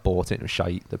 When in fact I bought it and it was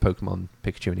shite, the Pokemon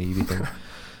Pikachu and Eevee thing.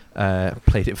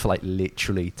 Played it for like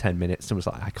literally 10 minutes and was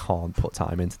like, I can't put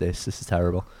time into this. This is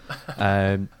terrible.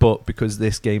 But because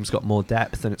this game's got more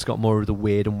depth and it's got more of the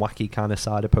weird and wacky kind of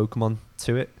side of Pokemon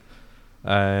to it,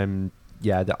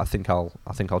 yeah, I think I'll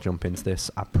jump into this.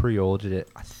 I pre-ordered it,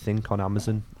 I think, on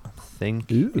Amazon. I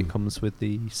think it comes with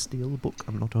the Steelbook.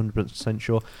 I'm not 100%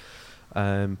 sure.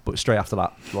 But straight after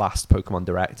that last Pokemon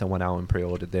Direct, I went out and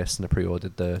pre-ordered this, and I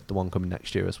pre-ordered the one coming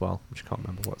next year as well, which I can't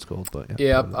remember what it's called. But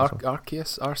yeah,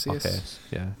 Arceus.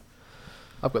 Yeah,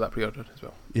 I've got that pre-ordered as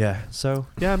well. Yeah, so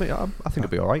yeah, I mean, I think it'll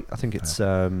be all right. I think it's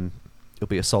it'll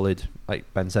be a solid,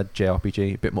 like Ben said,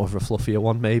 JRPG, a bit more of a fluffier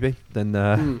one maybe than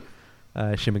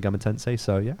Shin Megami Tensei.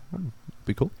 So yeah, it'll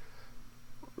be cool.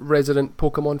 Resident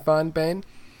Pokemon fan, Ben?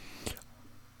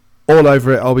 All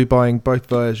over it. I'll be buying both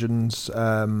versions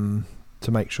to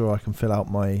make sure I can fill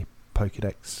out my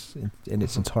Pokédex in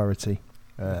its entirety.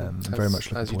 Very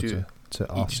much looking forward to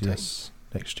Arceus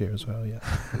next year as well. Yeah.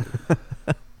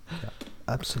 Yeah,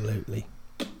 absolutely.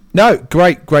 No,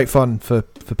 great fun for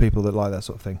people that like that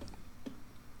sort of thing.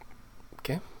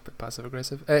 Okay, bit passive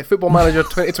aggressive. Football Manager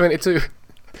 2022.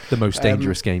 The most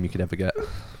dangerous game you could ever get.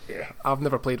 Yeah, I've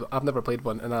never played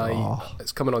one, and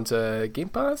it's coming onto Game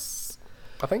Pass,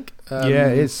 I think. Yeah,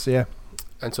 it is. Yeah.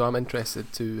 And so I'm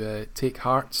interested to take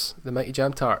Hearts, the Mighty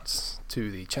Jam Tarts,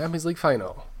 to the Champions League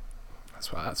final.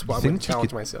 That's what I'm going to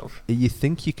challenge myself. You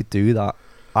think you could do that?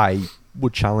 I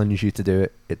would challenge you to do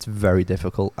it. It's very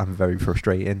difficult and very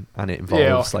frustrating, and it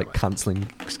involves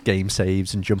cancelling game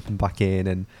saves and jumping back in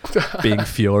and being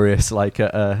furious like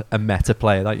a meta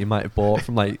player that you might have bought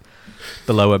from like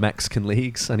the lower Mexican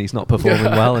leagues, and he's not performing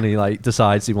well, and he like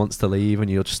decides he wants to leave,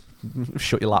 and you'll just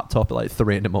shut your laptop at like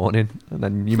 3 a.m, and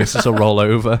then your missus will roll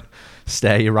over,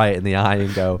 stare you right in the eye,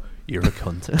 and go, "You're a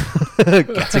cunt."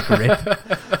 Get a grip.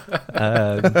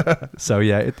 So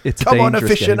yeah, it's come a on,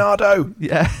 dangerous aficionado. Game.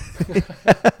 Yeah.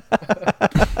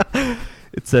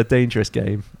 It's a dangerous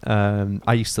game.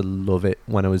 I used to love it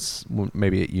when I was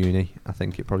maybe at uni. I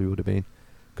think it probably would have been,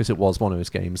 because it was one of those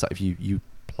games that if you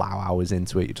plow hours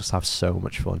into it, you just have so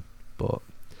much fun. But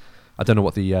I don't know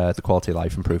what the quality of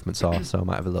life improvements are, so I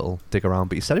might have a little dig around.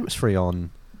 But you said it was free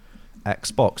on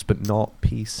Xbox, but not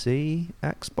PC.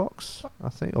 Xbox, I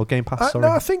think, or Game Pass. Sorry. No,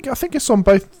 I think it's on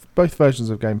both versions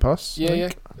of Game Pass. Yeah.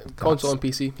 Console and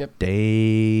PC. Yep.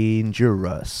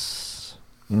 Dangerous.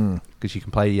 Because you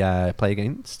can play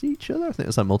against each other. I think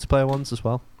there's like multiplayer ones as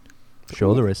well.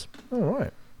 Sure, there is. All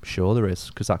right. Sure, there is,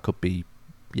 because that could be.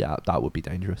 Yeah, that would be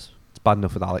dangerous. It's bad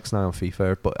enough with Alex now on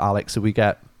FIFA, but Alex, if we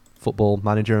get Football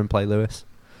Manager and play Lewis.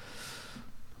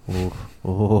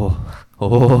 Oh,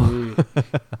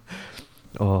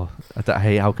 I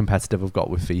hate how competitive I've got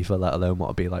with FIFA, let alone what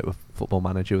I'd be like with Football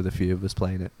Manager with a few of us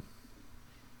playing it.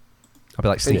 I'd be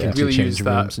like sneaking into really changing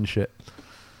rooms and shit.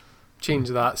 Change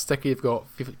that. Sticky, you've got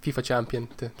FIFA Champion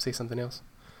to say something else.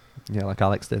 Yeah, like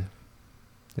Alex did.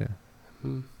 Yeah.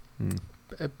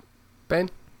 Ben,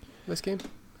 this game?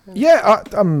 Yeah,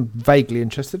 I'm vaguely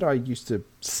interested. I used to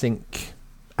sink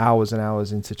hours and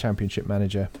hours into Championship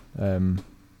Manager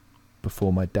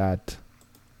before my dad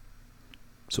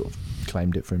sort of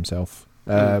claimed it for himself.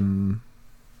 But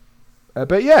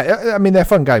yeah, I mean, they're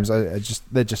fun games.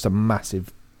 They're just a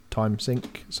massive time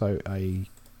sink. So I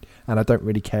don't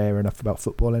really care enough about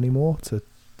football anymore to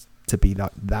be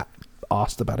like that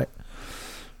asked about it.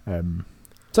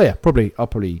 So yeah, I'll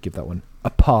probably give that one a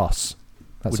pass.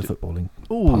 That's a footballing.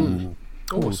 Ooh.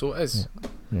 So it is.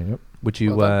 Yeah. Yep. Would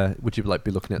you like be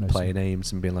looking at player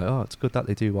names and being like, oh, it's good that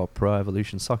they do what Pro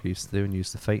Evolution Soccer used to do and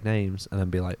use the fake names, and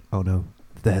then be like, oh no,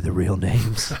 they're the real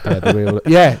names.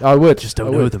 Yeah, I would. Just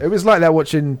don't know them. It was like that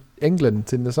watching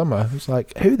England in the summer. It was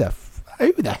like, who the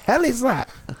hell is that?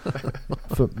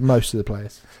 For most of the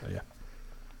players. So, yeah.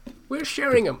 We're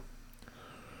sharing them.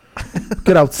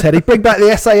 Good old Teddy. Bring back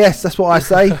the SAS, that's what I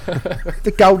say.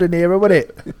 The golden era, wasn't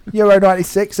it? Euro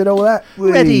 96 and all that.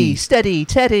 Ready, steady,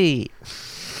 Teddy.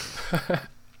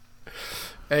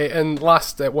 And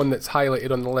last one that's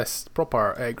highlighted on the list,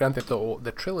 proper Grand Theft Auto,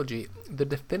 the trilogy, the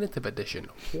definitive edition.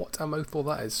 What a mouthful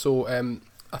that is. So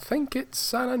I think it's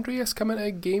San Andreas coming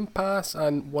to Game Pass,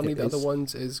 and one of the other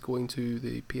ones is going to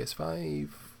the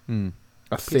PS5.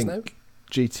 I think now?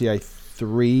 GTA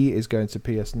 3 is going to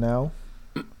PS Now.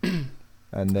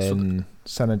 And then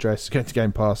San Andreas is going to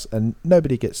Game Pass, and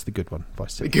nobody gets the good one,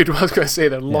 Vice City. The good one, I was going to say,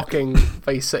 they're locking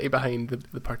Vice City behind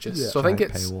the purchase. Yeah. So I think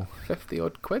it's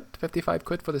 50-odd quid, 55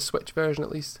 quid for the Switch version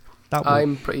at least.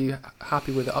 I'm pretty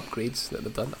happy with the upgrades that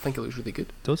they've done. I think it looks really good.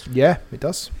 It does? Yeah, it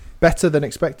does. Better than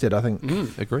expected, I think.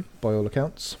 Agree. By all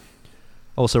accounts.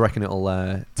 Also reckon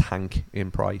it'll tank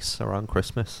in price around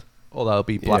Christmas. Or there'll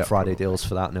be Black Friday deals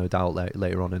for that, no doubt,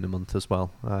 later on in the month as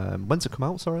well. When's it come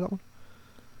out? Sorry, that one?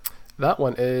 That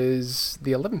one is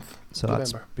the 11th So November.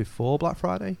 That's before Black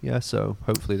Friday? Yeah, so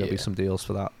hopefully there'll be some deals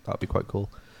for that. That'd be quite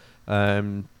cool.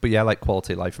 But yeah, like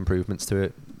quality of life improvements to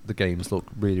it. the games look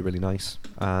really, really nice,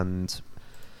 and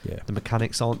the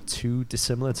mechanics aren't too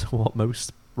dissimilar to what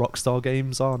most Rockstar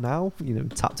games are now. You know,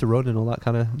 tap to run and all that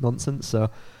kind of nonsense. So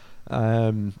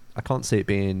I can't see it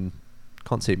being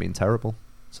terrible.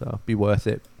 So be worth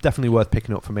it. Definitely worth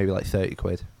picking up for maybe like 30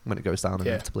 quid when it goes down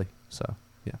inevitably. So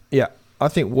yeah, I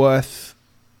think worth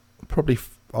probably.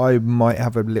 I might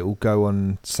have a little go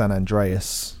on San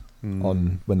Andreas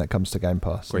on when that comes to Game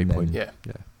Pass. Great point. Yeah.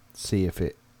 See if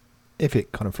it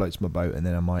kind of floats my boat, and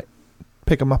then I might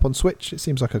pick them up on Switch. It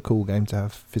seems like a cool game to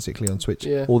have physically on Switch.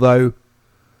 Yeah. Although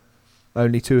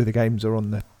only 2 of the games are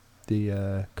on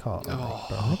the cart.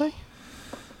 Are they?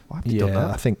 Why have you done Yeah,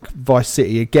 that? I think Vice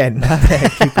City again. They're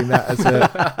keeping that as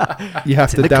a. You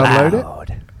have to download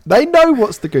it. They know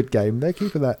what's the good game. They're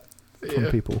keeping that from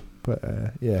people. But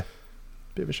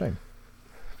bit of a shame.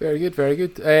 Very good, very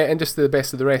good. And just the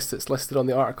best of the rest that's listed on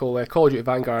the article, Call of Duty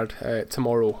Vanguard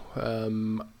tomorrow.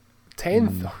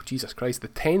 10th, oh Jesus Christ, the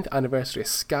 10th anniversary of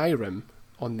Skyrim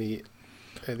on the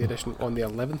edition on the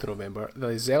 11th of November.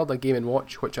 The Zelda Game &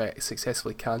 Watch, which I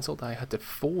successfully cancelled. I had to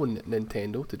phone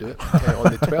Nintendo to do it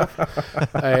on the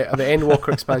 12th. The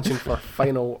Endwalker expansion for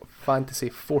Final Fantasy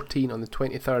 14 on the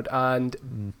 23rd.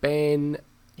 And Ben,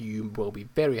 you will be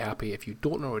very happy if you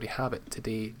don't already have it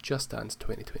today. Just Dance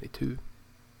 2022.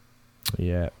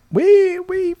 Yeah,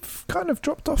 we've kind of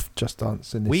dropped off Just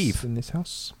Dance in this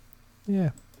house. Yeah.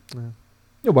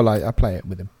 Well, I play it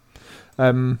with him.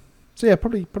 So yeah,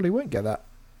 probably won't get that.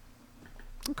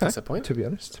 Okay. Disappointed, to be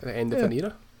honest. At the end of an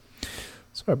era.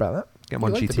 Sorry about that. Get him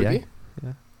on GTA.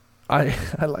 Yeah.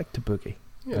 I like to boogie.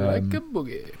 Yeah, like a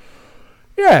boogie.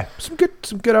 Yeah, some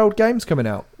good old games coming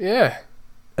out. Yeah.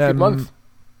 Good month.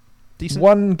 Decent.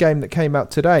 One game that came out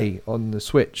today on the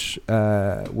Switch,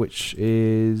 which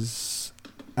is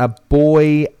A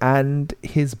Boy and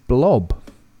His Blob.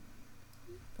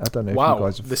 I don't know if you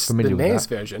guys are familiar with that. The NES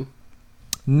version?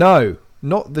 No,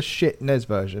 not the shit NES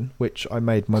version, which I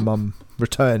made my mum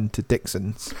return to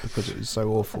Dixon's because it was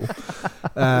so awful.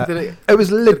 It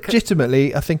was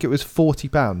legitimately, I think it was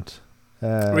 £40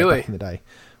 really? back in the day.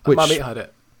 My mate had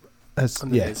it.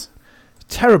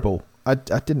 Terrible. I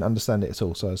didn't understand it at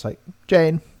all, so I was like,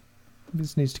 Jane,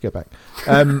 this needs to go back.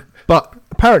 But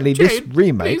apparently Jane, this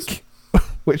remake,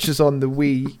 which was on the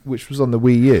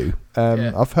Wii U,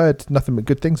 I've heard nothing but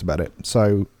good things about it.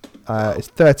 So it's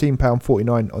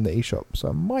 £13.49 on the eShop. So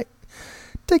I might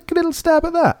take a little stab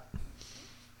at that.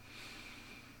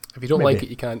 If you don't like it,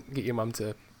 you can't get your mum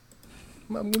to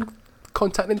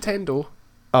contact Nintendo.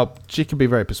 Oh, she can be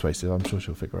very persuasive. I'm sure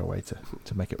she'll figure a way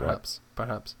to make it work.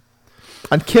 Perhaps.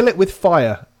 And Kill It With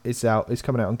Fire is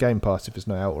coming out on Game Pass if it's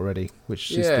not out already,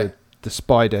 which is the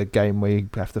spider game where you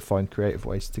have to find creative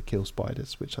ways to kill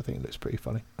spiders, which I think looks pretty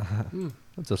funny.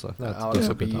 Alex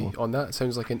will be on that.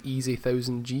 Sounds like an easy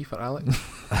 1000G for Alex.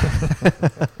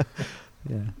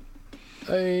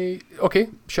 Okay,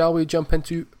 shall we jump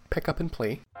into Pick Up and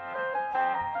Play?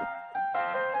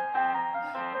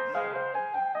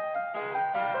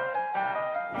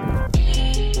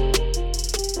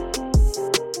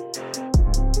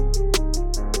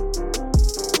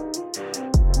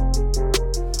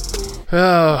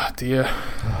 Oh dear.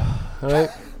 Alright.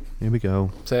 Here we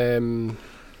go. It's time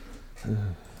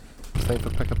for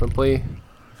Pick Up and Play.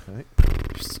 Okay.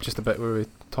 Just a bit where we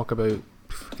talk about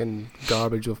fucking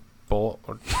garbage we've bought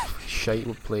or shite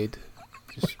we've played.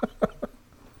 It's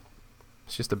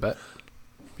just a bit.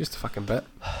 Just a fucking bit.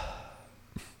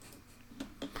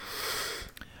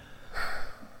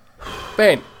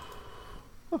 Ben.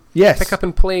 Yes. Pick Up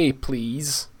and Play,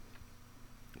 please.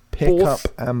 Pick Up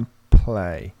and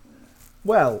Play.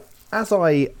 Well, as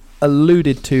I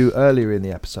alluded to earlier in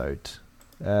the episode,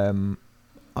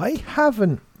 I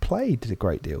haven't played a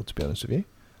great deal, to be honest with you.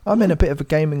 I'm in a bit of a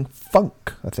gaming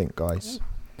funk, I think, guys.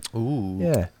 Ooh.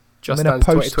 Yeah. Just Dance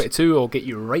 2022 will get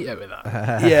you right out of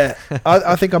that. Yeah.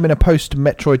 I think I'm in a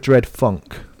post-Metroid Dread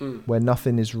funk where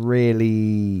nothing is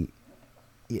really,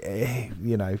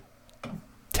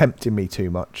 tempting me too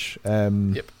much.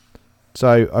 Yep.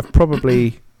 So I've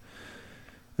probably...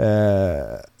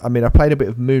 I played a bit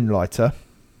of Moonlighter.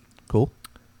 Cool.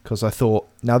 Because I thought,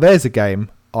 now there's a game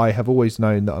I have always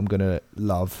known that I'm going to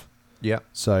love. Yeah.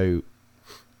 So,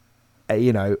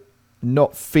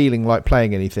 not feeling like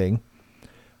playing anything,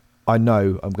 I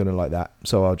know I'm going to like that.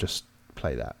 So I'll just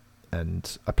play that.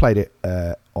 And I played it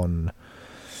on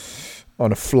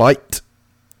a flight,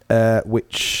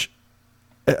 which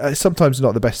sometimes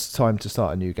not the best time to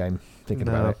start a new game, thinking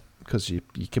about it. Because you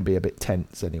can be a bit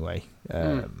tense anyway.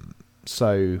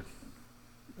 So,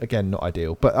 again, not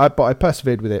ideal. But I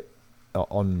persevered with it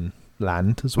on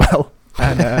land as well.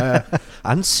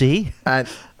 And C. And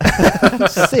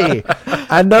C.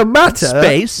 And no matter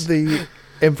Space. the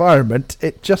environment,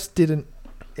 it just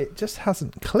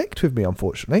hasn't clicked with me,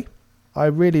 unfortunately. I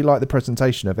really like the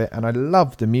presentation of it, and I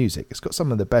love the music. It's got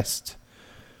some of the best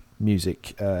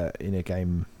music in a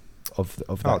game of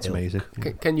that. Oh, it's amazing.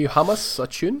 Can you hum us a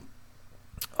tune?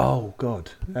 Oh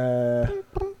God!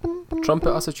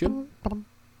 Trumpet us a tune?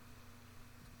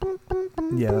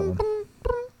 Yeah, that one.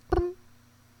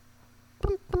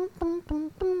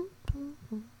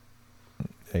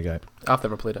 There you go. I've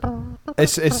never played it.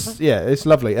 It's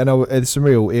lovely, and there's some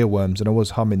real earworms, and I was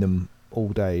humming them all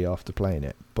day after playing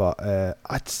it. But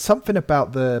something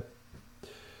about the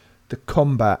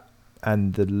combat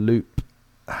and the loop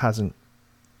hasn't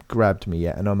grabbed me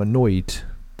yet, and I'm annoyed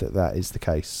that is the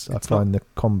case. I find the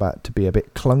combat to be a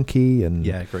bit clunky and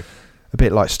I agree. A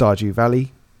bit like Stardew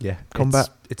Valley combat.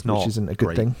 It's not which isn't a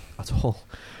good thing at all.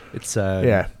 It's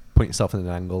put yourself in an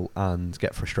angle and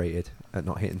get frustrated at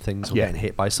not hitting things or getting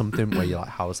hit by something where you're like,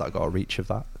 how has that got a reach of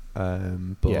that?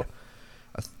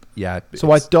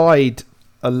 So I died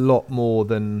a lot more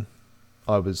than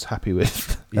I was happy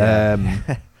with. And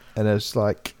it's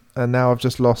like, and now I've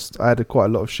just lost. I had quite a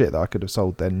lot of shit that I could have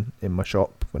sold then in my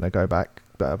shop when I go back,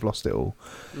 but I've lost it all.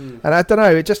 And I don't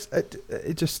know. It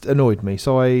just annoyed me.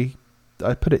 So I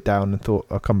put it down and thought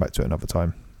I'll come back to it another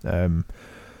time.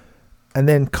 And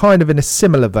then, kind of in a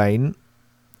similar vein,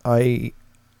 I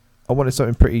wanted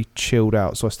something pretty chilled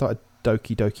out, so I started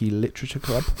Doki Doki Literature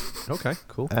Club. Okay,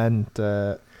 cool. And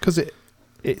because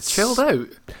it's chilled out.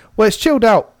 Well, it's chilled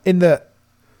out in that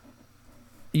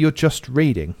you're just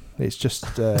reading. It's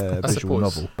just a visual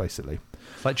novel, basically.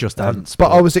 It's like Just Dance.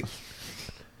 But I was,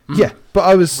 but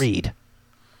I was read.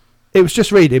 It was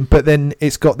just reading, but then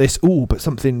it's got this. But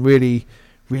something really,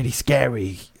 really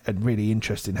scary and really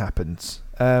interesting happens.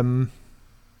 And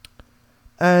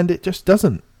it just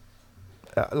doesn't.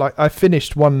 Like, I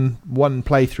finished one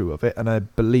playthrough of it, and I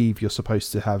believe you're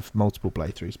supposed to have multiple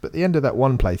playthroughs. But at the end of that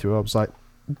one playthrough, I was like,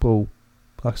 well,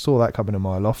 I saw that coming a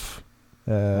mile off.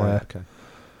 Right, okay.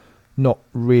 Not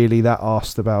really that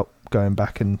arsed about going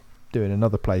back and doing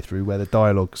another playthrough where the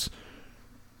dialogue's,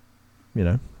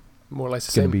 more or less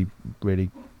the same. Going to be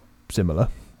really similar.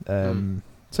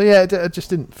 So yeah, I just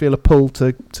didn't feel a pull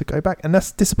to go back, and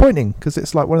that's disappointing because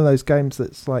it's like one of those games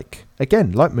that's like,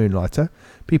 again, like Moonlighter,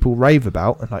 people rave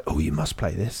about and like, oh, you must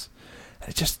play this, and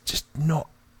it just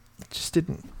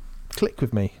didn't click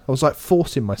with me. I was like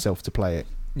forcing myself to play it,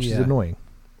 which is annoying.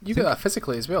 You got that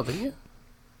physically as well, didn't you?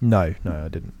 No, I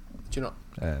didn't. Did you not?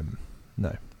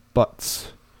 No,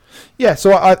 but yeah.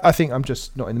 So I think I'm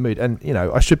just not in the mood, and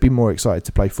I should be more excited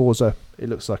to play Forza. It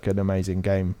looks like an amazing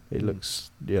game. It looks,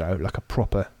 like a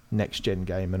proper next gen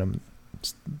game, and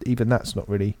even that's not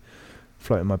really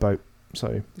floating my boat.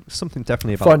 So something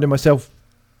definitely about finding myself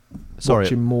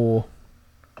watching more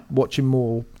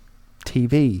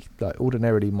TV. Like,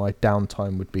 ordinarily my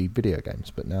downtime would be video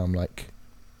games, but now I'm like,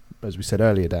 as we said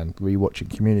earlier, Dan, rewatching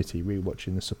Community,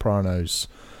 rewatching The Sopranos,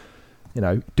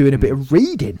 doing a bit of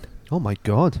reading. Oh my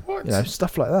God. What?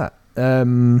 Stuff like that. I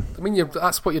mean,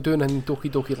 that's what you're doing in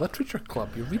Doki Doki Literature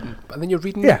Club. You're reading, and then you're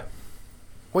reading. Yeah.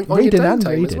 On your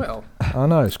downtime as well. I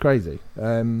know, it's crazy.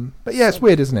 But yeah, it's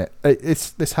weird, isn't it?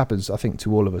 This happens, I think,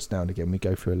 to all of us now and again. We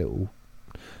go through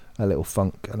a little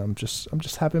funk, and I'm just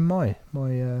having my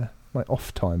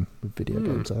off time with video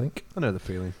games, I think. I know the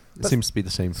feeling. It seems to be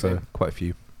the same for quite a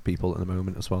few people at the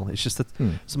moment as well. It's just that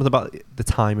something about the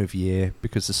time of year,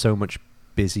 because there's so much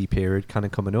busy period kind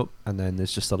of coming up, and then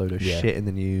there's just a load of shit in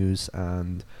the news,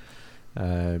 and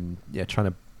trying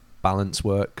to balance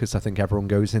work, because I think everyone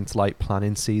goes into like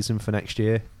planning season for next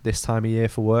year this time of year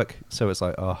for work, so it's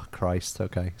like, oh Christ,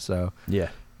 okay, so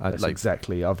that's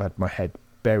exactly. I've had my head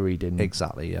buried in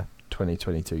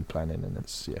 2022 planning, and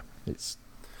it's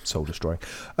soul destroying.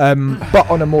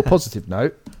 But on a more positive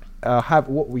note,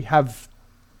 what we have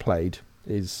played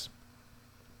is,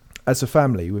 as a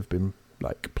family, we've been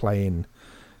like playing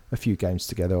a few games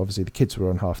together. Obviously the kids were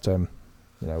on half term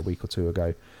a week or two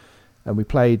ago, and we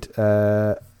played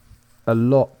a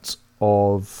lot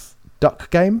of Duck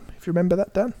Game, if you remember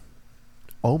that, Dan.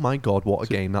 Oh my God, what a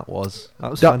game that was.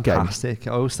 That was Duck fantastic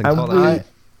Game. I always think about that.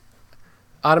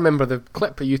 I remember the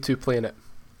clip of you two playing it.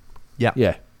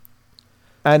 Yeah.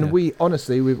 And we've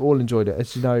all enjoyed it.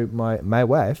 As you know, my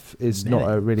wife is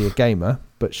not really a gamer,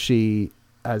 but she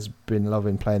has been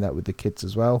loving playing that with the kids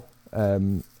as well.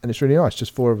 And it's really nice.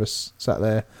 Just four of us sat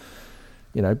there,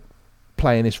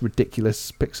 playing this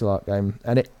ridiculous pixel art game.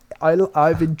 And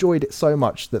I've enjoyed it so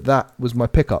much that was my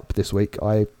pickup this week.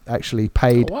 I actually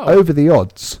paid over the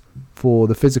odds for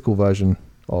the physical version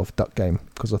of Duck Game,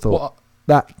 because I thought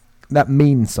that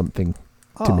means something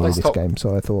to me Let's this talk- game,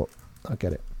 so I thought I'd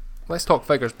get it. Let's talk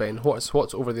figures, Ben. What's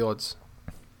over the odds?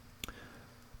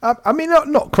 I mean,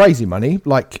 not crazy money,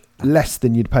 like less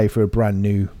than you'd pay for a brand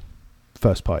new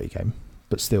first party game,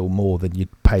 but still more than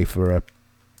you'd pay for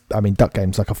Duck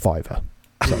Game's like a $5.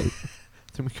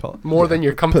 So more than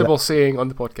you're comfortable saying on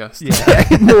the podcast.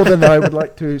 Yeah, more than I would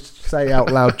like to say out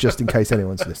loud, just in case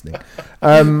anyone's listening.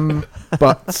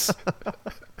 But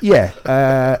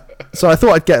yeah, so I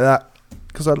thought I'd get that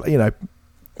because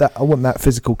I want that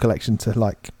physical collection to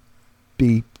like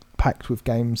be packed with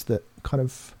games that kind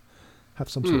of have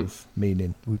some sort of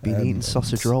meaning. We've been eating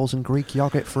sausage rolls and Greek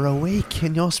yogurt for a week,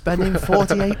 and you're spending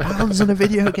 £48 on a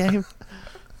video game.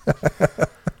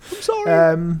 I'm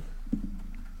sorry.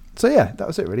 So yeah, that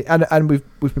was it really, and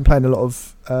we've been playing a lot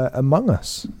of Among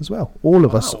Us as well. All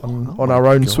of us on our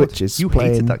own Switches. You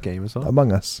hated that game as well.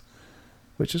 Among Us,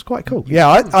 which is quite cool.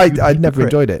 I'd never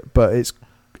enjoyed it, but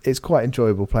it's quite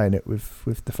enjoyable playing it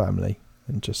with the family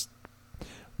and just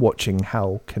watching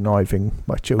how conniving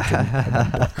my children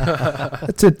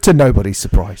to nobody's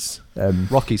surprise.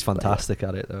 Rocky's fantastic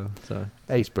at it though. So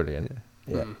he's brilliant.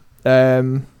 Yeah.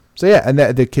 So yeah, and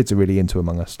the kids are really into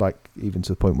Among Us, like even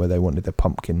to the point where they wanted the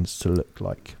pumpkins to look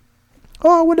like,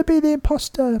 I want to be the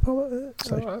imposter.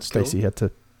 So Stacey had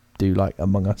to do like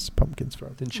Among Us pumpkins for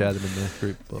them. Didn't share them in the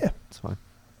group, but it's fine.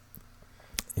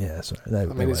 Yeah, sorry.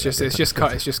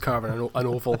 It's just carving an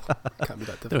oval. Can't be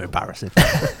that difficult. They're embarrassing.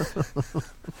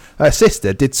 Her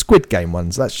sister did Squid Game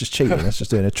ones. That's just cheating. That's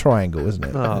just doing a triangle, isn't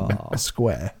it? A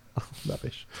square.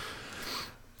 Rubbish.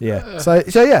 Yeah. So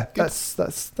yeah,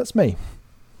 that's me.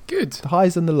 Good. The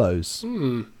highs and the lows.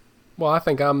 Well, I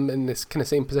think I'm in this kind of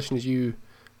same position as you.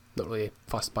 Not really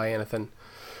fussed by anything.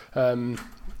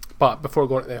 But before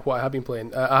going to what I have been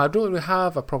playing, I don't really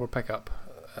have a proper pickup.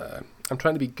 I'm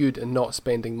trying to be good and not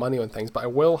spending money on things, but I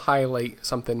will highlight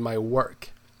something my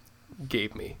work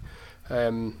gave me.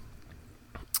 And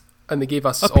they gave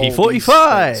us a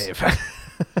P45.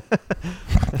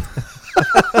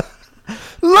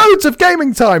 Loads of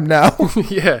gaming time now.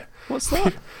 Yeah. What's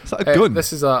that? Is that a gun?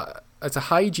 This is it's a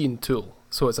hygiene tool.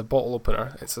 So it's a bottle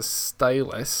opener. It's a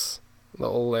stylus,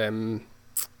 little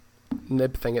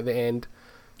nib thing at the end.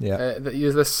 Yeah. That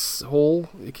use this hole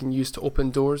you can use to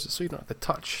open doors, so you don't have to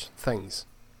touch things.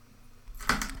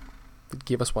 They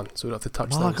gave us one, so we don't have to touch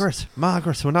things.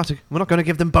 Margaret, we're not going to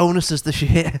give them bonuses this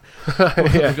year.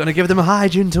 We're going to give them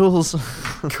hygiene tools.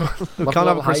 We can't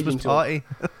have a Christmas party.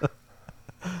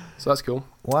 So that's cool.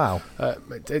 Wow.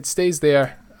 It stays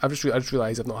there. I just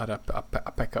realised I've not had a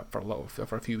pickup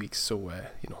for a few weeks, so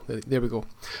there we go.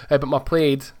 But my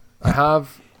played, I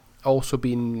have also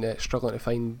been struggling to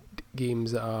find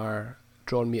games that are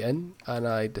drawing me in, and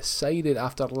I decided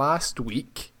after last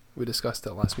week, we discussed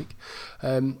it last week,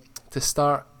 to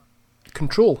start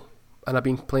Control, and I've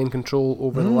been playing Control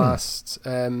over the last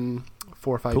 4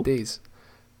 or 5 days.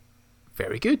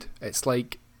 Very good. It's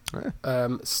like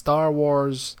Star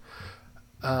Wars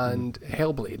and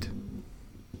Hellblade.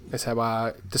 That's how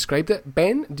I described it.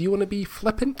 Ben, do you want to be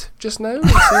flippant just now and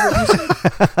say what you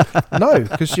said? No,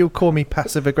 because you'll call me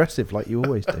passive aggressive like you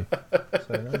always do.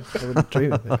 So no, I wouldn't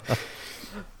dream of it.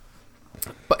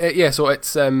 But yeah, so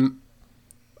it's I'm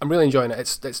really enjoying it.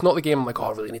 It's not the game I'm like,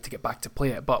 I really need to get back to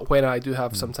play it. But when I do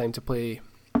have some time to play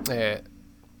the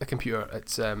computer,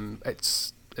 it's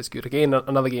good. Again,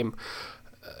 another game,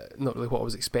 not really what I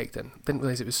was expecting. Didn't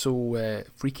realise it was so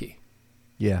freaky.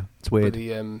 Yeah, it's weird. But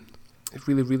it's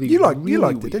really, really. You liked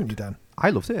weird. it, didn't you, Dan?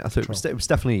 I loved it. I thought it was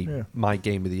definitely my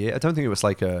game of the year. I don't think it was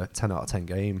like a 10 out of 10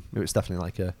 game. It was definitely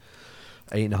like a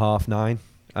 8.5,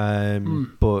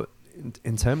 9. But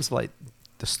in terms of like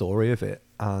the story of it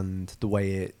and the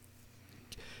way it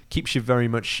keeps you very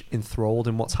much enthralled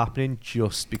in what's happening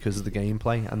just because of the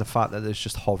gameplay and the fact that there's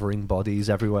just hovering bodies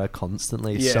everywhere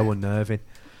constantly. It's so unnerving.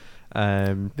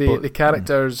 The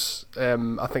characters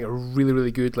I think are really,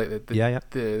 really good. Like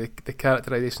the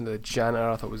characterization of the janitor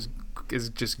I thought is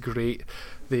just great.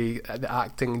 The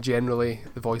acting generally,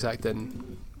 the voice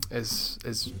acting is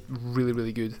really,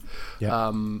 really good.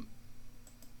 I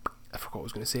forgot what I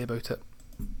was going to say about it.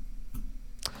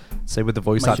 Say with the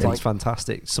voice acting, it's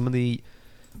fantastic. Some of the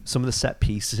set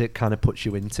pieces it kind of puts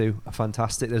you into are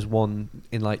fantastic. There's one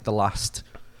in like the last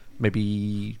last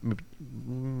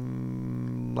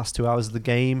 2 hours of the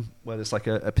game where there's like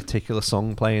a particular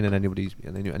song playing, and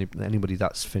anybody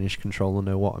that's finished Control will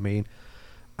know what I mean,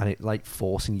 and it like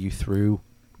forcing you through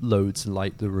loads and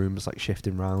like the rooms like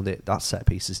shifting around it. That set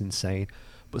piece is insane.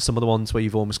 But some of the ones where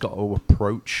you've almost got to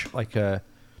approach like a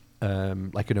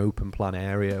like an open plan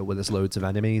area where there's loads of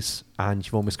enemies, and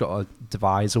you've almost got to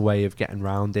devise a way of getting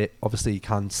around it. Obviously, you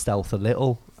can stealth a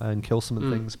little and kill some of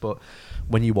the things, but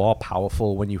when you are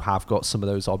powerful, when you have got some of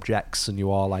those objects, and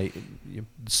you are like your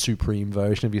supreme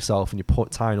version of yourself, and you're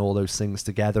tying all those things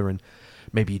together, and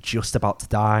maybe you're just about to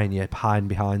die and you're hiding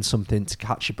behind something to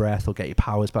catch your breath or get your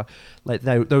powers back. Like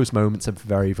those moments are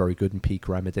very, very good in peak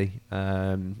Remedy.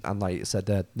 And like I said,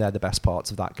 they're the best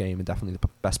parts of that game, and definitely the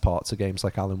best parts of games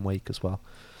like Alan Wake as well.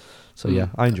 So yeah,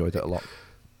 I enjoyed it a lot.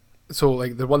 So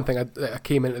like the one thing I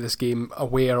came into this game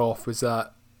aware of was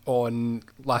that on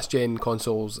last gen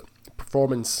consoles,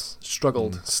 performance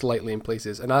struggled slightly in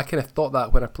places, and I kind of thought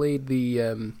that when I played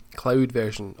the cloud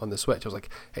version on the Switch. I was like,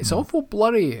 it's awful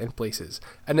blurry in places,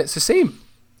 and it's the same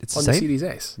on the Series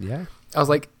S. Yeah, I was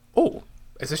like, oh,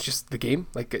 is this just the game?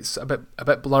 Like it's a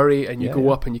bit blurry, and you go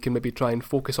up and you can maybe try and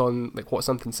focus on like what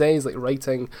something says, like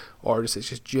writing, or it's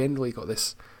just generally got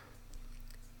this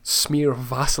smear of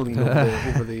Vaseline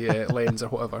over the lens or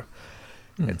whatever.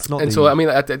 It's not. And so I mean,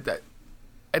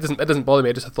 it doesn't bother me.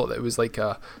 I thought that it was like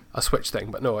a Switch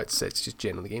thing, but no, it's just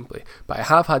generally gameplay. But I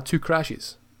have had 2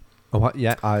 crashes. Oh, what?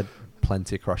 Yeah, I had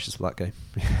plenty of crashes for that game.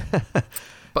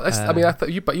 But this, I mean, I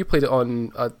thought you played it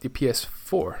on the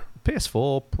PS4.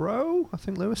 PS4 Pro, I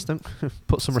think, Lewis. Don't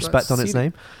put some respect on its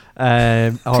name.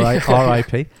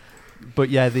 R.I.P. But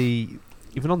yeah,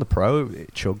 even on the Pro,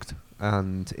 it chugged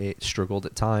and it struggled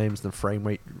at times. The frame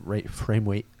rate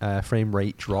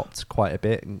dropped quite a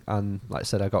bit, and like I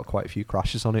said, I got quite a few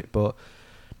crashes on it. But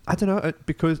I don't know,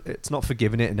 because it's not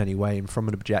forgiving it in any way, and from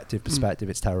an objective perspective,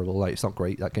 it's terrible. Like, it's not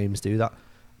great that games do that.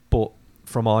 But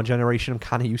from our generation, I'm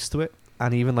kind of used to it.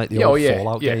 And even like the old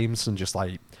Fallout games, and just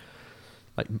like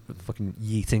fucking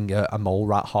yeeting a mole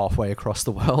rat halfway across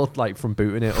the world, like from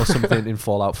booting it or something in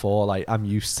Fallout 4. Like, I'm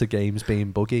used to games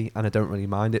being buggy, and I don't really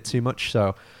mind it too much.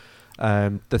 So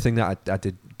the thing that I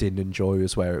didn't enjoy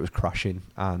was where it was crashing,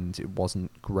 and it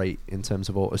wasn't great in terms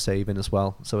of auto-saving as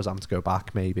well. So I was having to go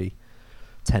back maybe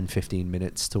 10-15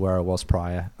 minutes to where I was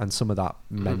prior, and some of that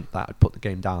meant that I'd put the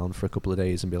game down for a couple of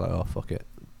days and be like, oh, fuck it.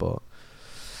 But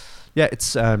yeah,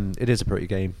 it is a pretty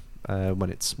game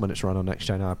when it's run on next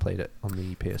gen. I played it on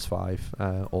the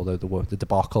PS5, although the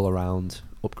debacle around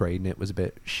upgrading it was a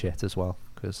bit shit as well,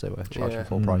 because they were charging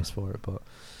full price for it. But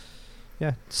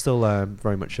yeah, still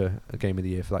very much a game of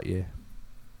the year for that year.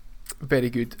 Very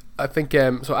good. I think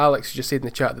so. Alex just said in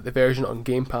the chat that the version on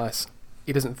Game Pass,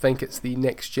 he doesn't think it's the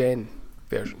next gen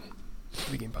version,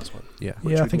 the Game Pass one. Yeah,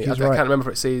 I think he's right. I can't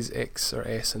remember if it says X or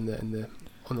S on the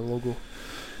logo.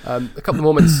 A couple of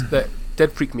moments that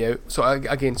did freak me out. So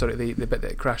again, sorry, the bit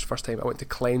that crashed first time, I went to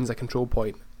cleanse a control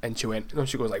point, and she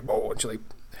goes like, whoa, and she like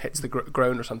hits the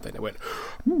ground or something. I went,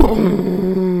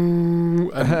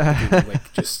 boom, and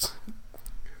like just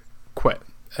quit.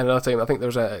 And another time, I think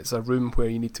it's a room where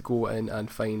you need to go in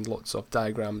and find lots of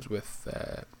diagrams with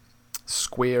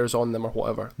squares on them or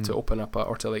whatever to open up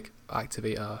or to like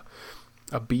activate a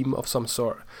beam of some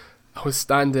sort. I was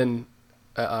standing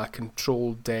at a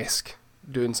control desk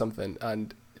doing something,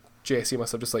 and Jessie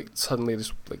must have just like suddenly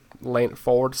just like leant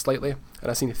forward slightly, and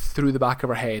I seen through the back of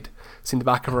her head, seen the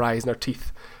back of her eyes and her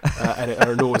teeth and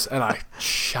her nose, and I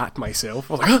shat myself.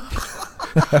 I was like,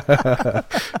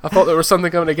 I thought there was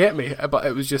something coming to get me, but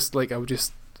it was just like I was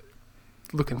just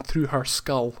looking through her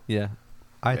skull. Yeah,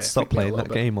 I'd stopped playing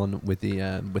that game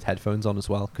with headphones on as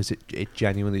well, because it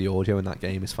genuinely, the audio in that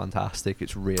game is fantastic.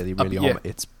 It's really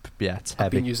it's heavy.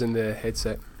 I've been using the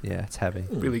headset. Yeah, it's heavy.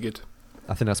 Really good.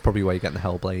 I think that's probably where you're getting the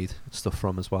Hellblade stuff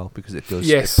from as well, because it does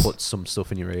it puts some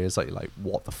stuff in your ears like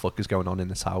what the fuck is going on in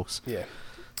this house. Yeah.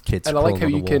 Kids. And I like how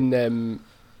you can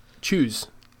choose.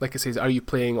 Like it says, are you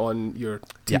playing on your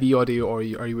TV audio or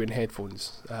are you in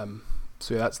headphones?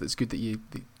 So that's good that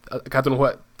I don't know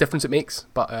what difference it makes,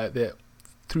 but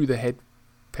through the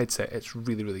headset, it's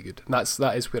really, really good. And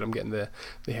that is where I'm getting the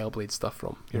Hellblade stuff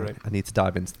from. You're right. I need to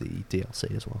dive into the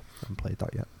DLC as well. I haven't played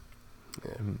that yet.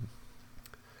 Yeah.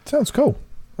 Sounds cool.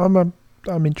 I'm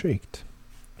intrigued.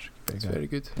 It's very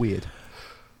good. Weird.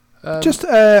 Just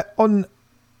on,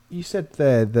 you said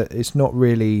there that it's not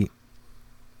really,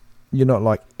 you're not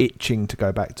like itching to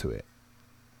go back to it.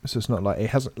 So it's not like, it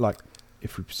hasn't, like,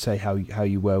 if we say how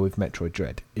you were with Metroid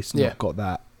Dread, it's not got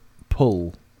that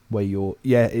pull where you're,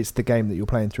 it's the game that you're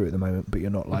playing through at the moment, but you're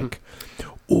not like,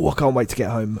 oh, I can't wait to get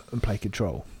home and play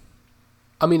Control.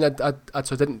 I mean, I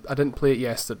didn't play it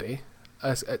yesterday.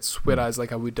 It's whereas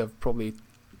like I would have probably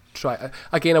tried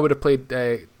again. I would have played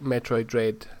Metroid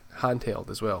Dread handheld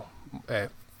as well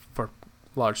for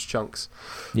large chunks.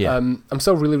 Yeah, I'm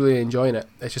still really, really enjoying it.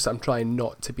 It's just I'm trying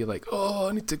not to be like, oh,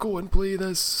 I need to go and play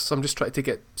this. So I'm just trying to take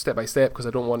it step by step, because I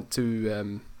don't want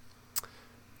to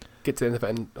get to the end of it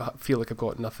and feel like I've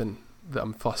got nothing that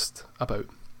I'm fussed about.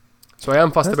 So I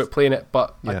am fussed about playing it,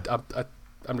 but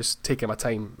I'm just taking my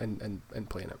time and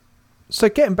playing it. So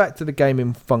getting back to the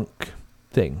gaming funk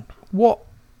thing,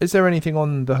 is there anything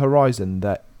on the horizon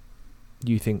that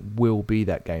you think will be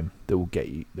that game that will get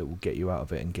you out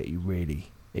of it and get you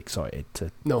really excited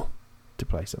to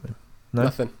play something? No?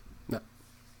 Nothing. No.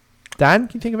 Dan,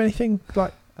 can you think of anything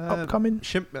like upcoming?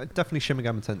 Definitely Shin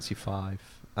Megami Tensei 5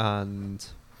 and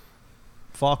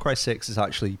Far Cry 6 is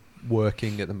actually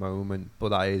working at the moment, but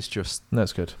that's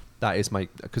good. That is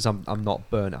because I'm not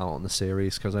burnt out on the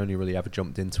series because I only really ever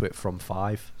jumped into it from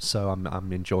 5, so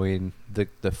I'm enjoying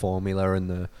the formula and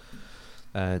the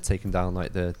taking down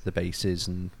like the bases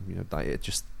and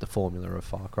just the formula of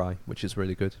Far Cry, which is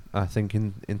really good. I think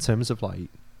in terms of like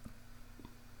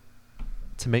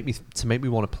to make me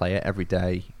want to play it every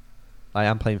day. I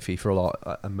am playing FIFA a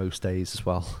lot and most days as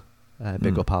well.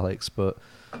 Big up Alex, but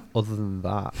other than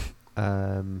that,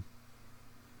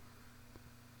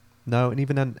 no. And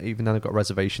even then, I've got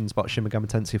reservations about Shin Megami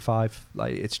Tensei 5.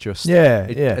 Like it's just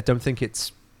I don't think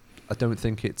it's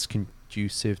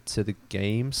conducive to the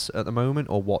games at the moment,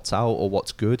 or what's out, or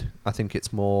what's good. I think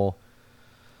it's more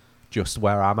just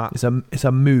where I'm at. It's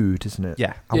a mood, isn't it?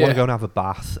 Yeah, I want to go and have a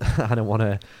bath, and I want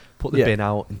to put the bin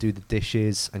out and do the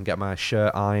dishes and get my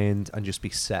shirt ironed and just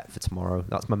be set for tomorrow.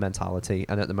 That's my mentality.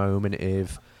 And at the moment,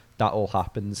 if that all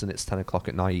happens and it's 10 o'clock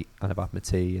at night and I've had my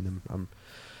tea and I'm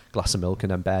glass of milk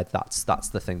and in bed, that's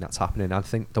the thing that's happening. I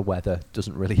think the weather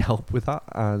doesn't really help with that,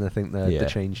 and I think the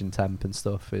change in temp and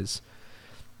stuff is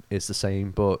the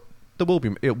same, but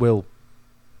it will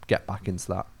get back into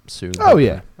that soon. Oh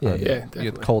yeah.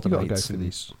 The colder nights, go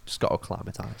these. Just got to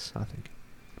acclimatise, I think.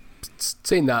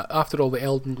 Saying that, after all the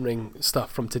Elden Ring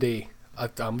stuff from today,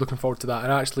 I'm looking forward to that.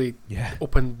 And I actually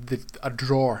opened a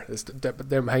drawer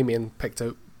there behind me and picked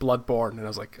out Bloodborne, and I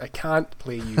was like, I can't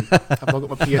play you. I've not got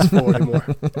my PS4 anymore.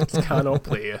 I just cannot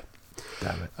play you.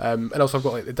 Damn it. And also I've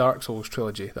got like the Dark Souls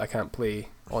trilogy that I can't play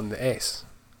on the S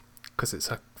because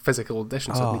it's a physical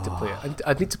edition, so I need to play it.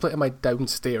 I'd need to play it on my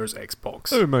downstairs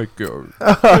Xbox. Oh my god.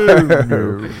 Oh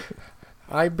no.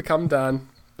 I've become Dan.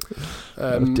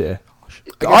 Oh dear.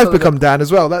 I've become Dan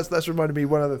as well. That's reminded me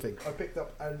of one other thing. I picked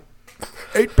up an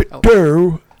 8-bit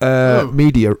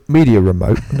media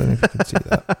remote. I don't know if you can see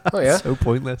that. Oh yeah. So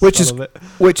pointless. Which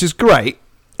is great.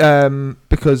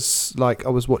 Because like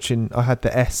I had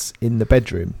the S in the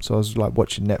bedroom, so I was like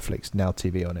watching Netflix, Now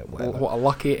TV on it. What a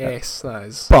lucky S that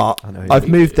is. But I've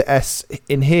moved the S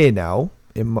in here now,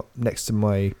 next to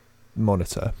my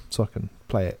monitor, so I can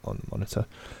play it on monitor.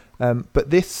 But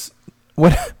this,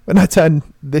 when I turn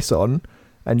this on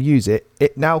and use it,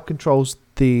 it now controls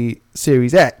the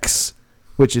Series X,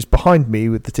 which is behind me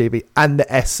with the TV, and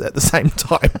the S at the same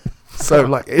time. So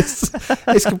like it's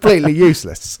completely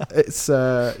useless. It's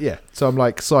So I'm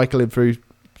like cycling through,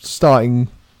 starting,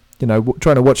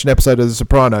 trying to watch an episode of The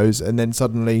Sopranos, and then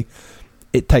suddenly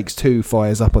it takes two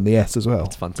fires up on the S as well.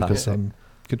 It's fantastic because I'm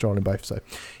controlling both. So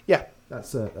yeah,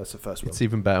 that's the first one. It's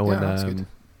even better when I was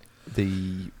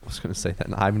going to say that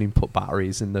I haven't even put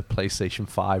batteries in the PlayStation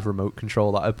 5 remote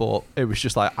control that I bought. It was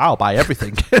just like, I'll buy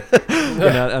everything,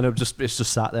 and it's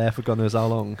just sat there for God knows how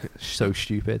long. It's so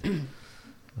stupid.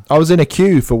 I was in a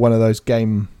queue for one of those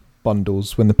game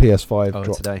bundles when the PS5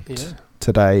 dropped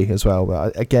today as well.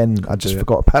 But I just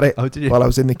forgot about it while I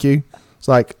was in the queue. It's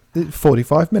like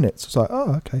 45 minutes. It's like,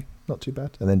 oh, okay, not too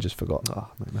bad, and then just forgot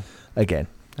again.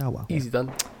 Oh well, easy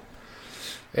done.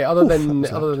 Other than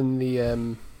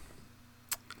the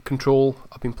Control,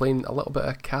 I've been playing a little bit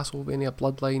of Castlevania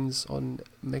Bloodlines on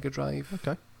Mega Drive.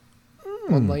 Okay.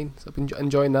 Online, so I've been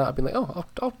enjoying that. I've been like,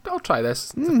 I'll try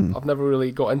this. I've never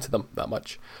really got into them that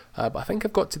much, but I think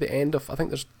I've got to the end of. I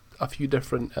think there's a few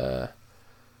different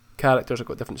characters have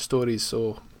got different stories,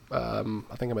 so I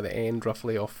think I'm at the end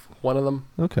roughly of one of them.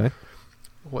 Okay.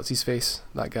 What's his face?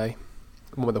 That guy,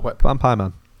 the one with the whip. Vampire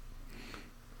Man.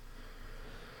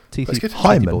 That's good.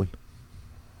 Hyman.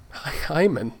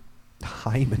 Hyman.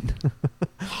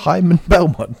 Hyman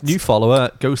Belmont. New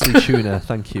follower, Ghostly Tuna.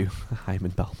 Thank you,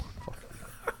 Hyman Belmont.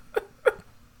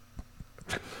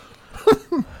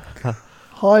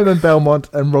 Hyman Belmont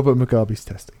and Robert Mugabe's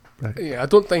testing. Right. Yeah, I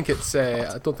don't think it's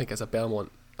a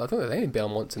Belmont. I don't think there's any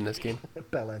Belmonts in this game.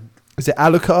 Is it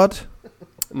Alucard?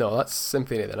 No, that's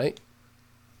Symphony of the Night.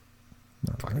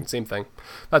 No, fucking same thing.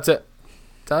 That's it.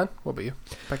 Dan, what about you?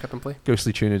 Pick up and play.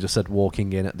 Ghostly Tuna just said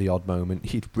walking in at the odd moment.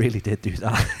 He really did do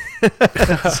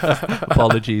that.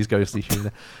 Apologies, Ghostly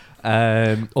Tuna.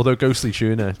 Although Ghostly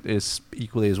Tuna is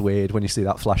equally as weird when you see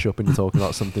that flash up and you're talking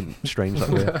about something strange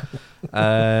like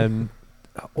that.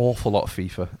 awful lot of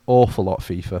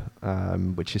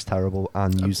FIFA, which is terrible,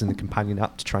 and using the companion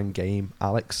app to try and game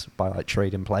Alex by like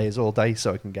trading players all day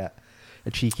so I can get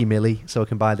a cheeky millie so I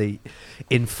can buy the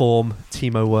Inform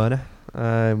Timo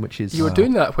Werner, which is... You were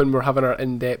doing that when we were having our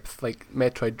in-depth like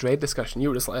Metroid Dread discussion. You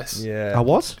were just like this. Yeah. I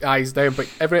was? Eyes down,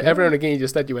 but every now and again you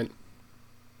just did, you went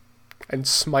and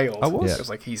smiled. I was? It was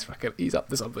like, he's up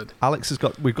to something.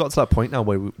 We've got to that point now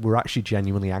where we're actually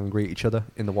genuinely angry at each other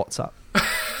in the WhatsApp.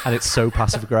 And it's so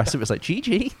passive aggressive. It's like,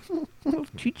 GG,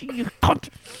 GG, you cunt.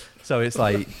 So it's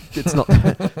like, it's not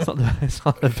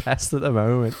the best at the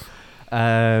moment.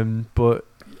 But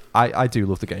I do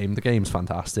love the game. The game's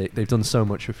fantastic. They've done so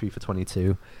much with FIFA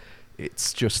 22.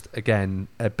 It's just, again,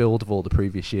 a build of all the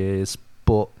previous years,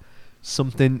 but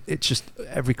it's just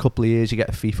every couple of years you get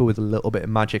a FIFA with a little bit of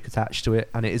magic attached to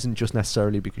it, and it isn't just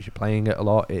necessarily because you're playing it a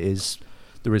lot.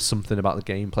 There is something about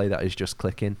the gameplay that is just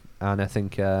clicking, and I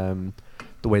think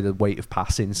the way the weight of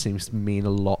passing seems to mean a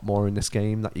lot more in this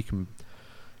game, that you can,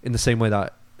 in the same way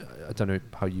that, I don't know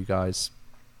how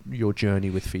your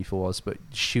journey with FIFA was, but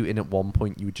shooting at one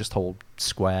point you would just hold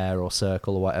square or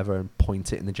circle or whatever and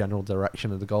point it in the general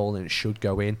direction of the goal and it should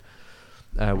go in.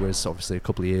 Whereas obviously a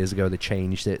couple of years ago they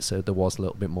changed it, so there was a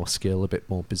little bit more skill, a bit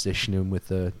more positioning with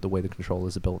the way the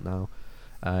controllers are built now.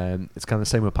 It's kind of the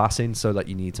same with passing, so that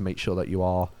you need to make sure that you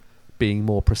are being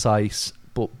more precise,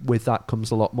 but with that comes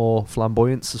a lot more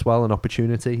flamboyance as well and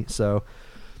opportunity. So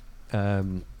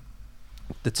the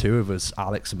two of us,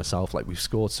 Alex and myself, like, we've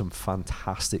scored some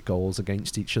fantastic goals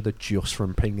against each other just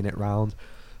from pinging it round.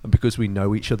 And because we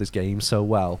know each other's games so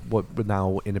well, we're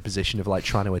now in a position of like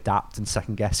trying to adapt and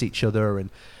second guess each other and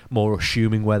more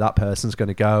assuming where that person's going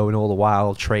to go, and all the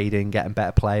while trading, getting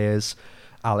better players.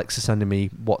 Alex is sending me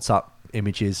WhatsApp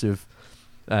images of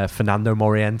Fernando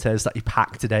Morientes that he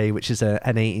packed today, which is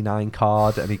an 89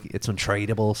 card, and it's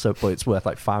untradeable, but it's worth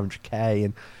like 500k,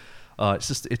 and it's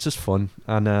just fun.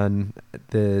 And then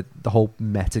the whole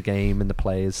meta game and the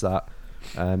players that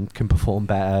can perform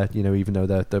better, even though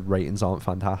the ratings aren't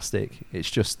fantastic.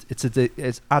 It's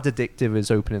as addictive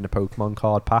as opening a Pokemon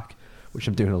card pack, which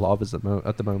I'm doing a lot of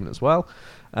at the moment as well.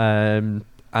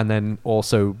 And then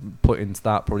also put into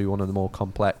that probably one of the more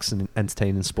complex and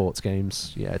entertaining sports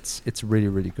games. Yeah, it's really,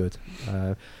 really good.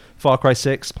 Far Cry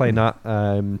 6, playing that.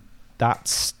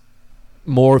 That's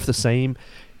more of the same.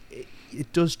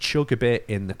 It does chug a bit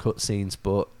in the cutscenes,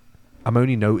 but I'm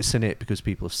only noticing it because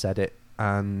people have said it.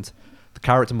 And the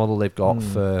character model they've got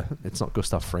for, it's not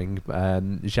Gustav Fring,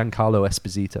 Giancarlo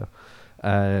Esposito,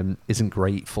 isn't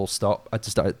great, full stop. I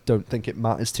don't think it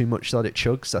matters too much that it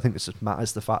chugs. I think it just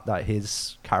matters the fact that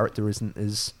his character isn't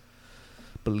as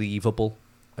believable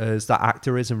as that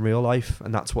actor is in real life,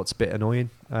 and that's what's a bit annoying.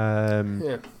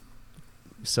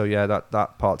 So yeah,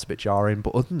 that part's a bit jarring,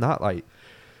 but other than that, like,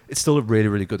 it's still a really,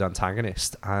 really good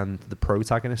antagonist, and the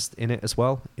protagonist in it as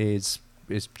well is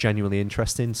genuinely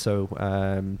interesting. So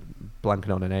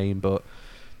blanking on a name, but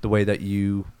the way that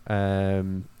you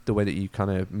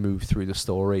kind of move through the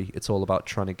story, it's all about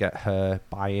trying to get her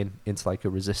buy-in into like a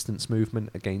resistance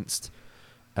movement against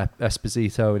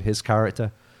Esposito and his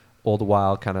character, all the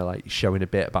while kind of like showing a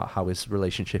bit about how his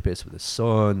relationship is with his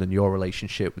son and your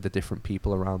relationship with the different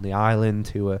people around the island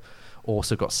who are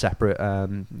also got separate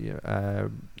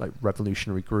like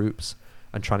revolutionary groups,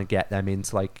 and trying to get them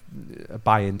into like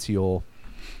buy into your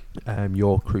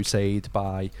crusade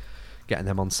by getting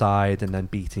them on side, and then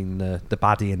beating the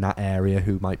baddie in that area,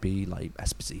 who might be like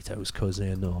Esposito's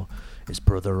cousin or his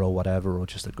brother or whatever, or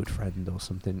just a good friend or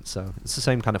something. So it's the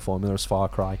same kind of formula as Far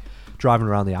Cry. Driving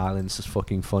around the islands is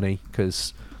fucking funny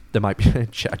because there might be a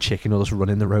chicken or just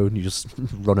running the road and you just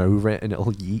run over it and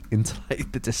it'll yeet into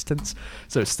like the distance.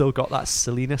 So it's still got that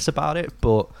silliness about it,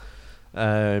 but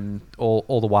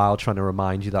all the while trying to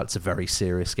remind you that it's a very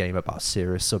serious game about a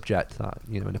serious subject that,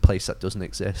 in a place that doesn't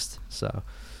exist. So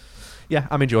yeah,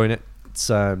 I'm enjoying it.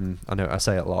 It's I know I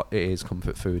say it a lot, it is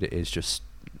comfort food. It is just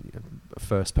a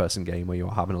first person game where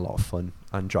you're having a lot of fun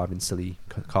and driving silly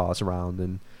cars around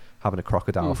and having a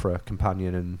crocodile for a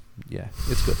companion, and yeah,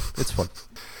 it's good. It's fun.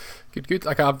 Good.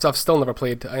 Like I've still never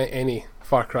played any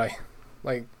Far Cry.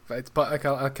 Like, it's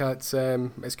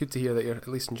good to hear that you're at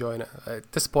least enjoying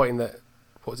it. Disappointing that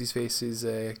what's his face's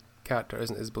character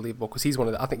isn't as believable, because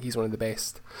I think he's one of the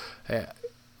best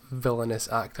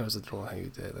villainous actors. I don't know how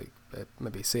you'd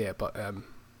maybe say it, but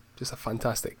just a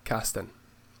fantastic casting.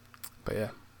 But yeah,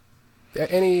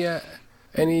 any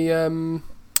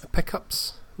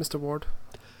pickups, Mr. Ward?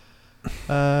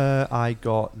 I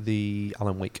got the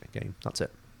Alan Wake game. That's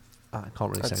it. I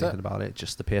can't really say anything about it.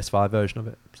 Just the PS5 version of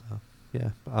it. So yeah,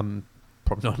 I'm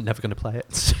probably never going to play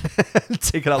it.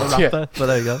 Take it out of the wrapper. But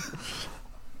there you go.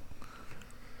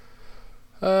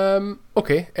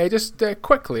 Okay, just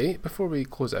quickly, before we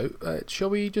close out, shall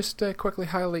we just quickly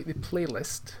highlight the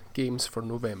playlist games for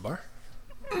November?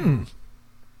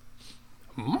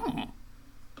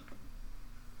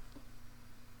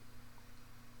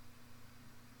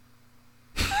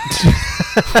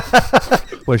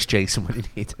 Where's Jason when you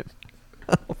need him?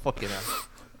 Oh, fucking hell.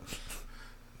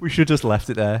 We should just left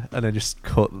it there and then just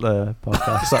cut the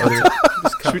podcast.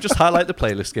 Should we just highlight the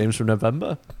playlist games from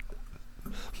November?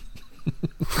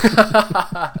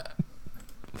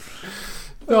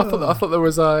 No, I thought there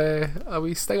was a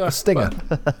wee stinger. A stinger.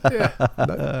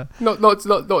 Yeah. Not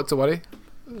to worry.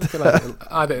 Can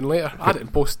add it in later. Add it in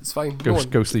post. It's fine.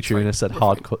 Ghostly Tuna said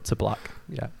hard cut to black.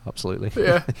 Yeah, absolutely.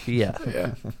 Yeah.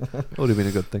 Yeah. Would have been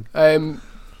a good thing.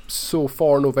 So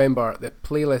for November, the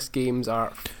playlist games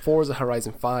are Forza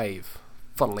Horizon 5,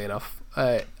 funnily enough,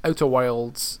 Outer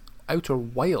Wilds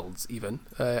even,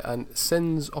 and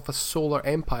Sins of a Solar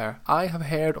Empire. I have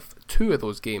heard of 2 of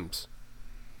those games.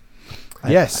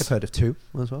 Yes. I've heard of 2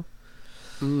 as well.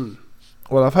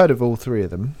 Well, I've heard of all 3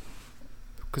 of them.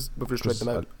 Because we've just read them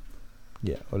out.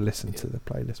 Or listened to the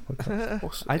playlist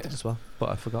podcast. I did as well, but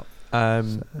I forgot.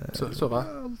 So have I.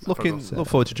 Look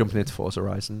forward to jumping into Forza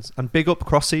Horizons. And big up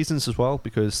cross seasons as well,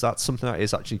 because that's something that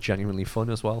is actually genuinely fun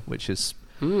as well, which is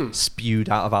spewed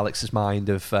out of Alex's mind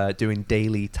of doing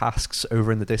daily tasks over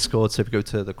in the Discord. So if you go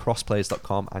to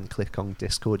thecrossplayers.com and click on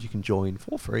Discord, you can join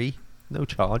for free, no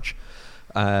charge.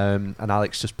 And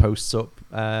Alex just posts up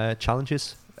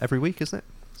challenges every week, isn't it?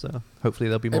 So hopefully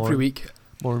there'll be more every week.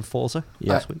 More in Forza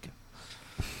last week.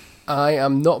 I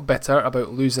am not bitter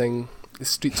about losing the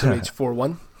Streets of Rage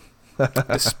 4-1,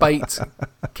 despite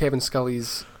Kevin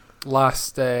Scully's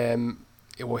last,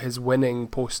 his winning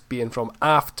post being from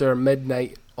after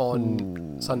midnight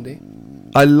on Sunday.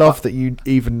 I love that you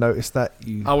even noticed that.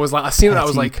 I was like, I seen it. I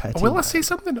was like, will I say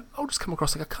something? I'll just come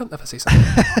across like a cunt if I say something.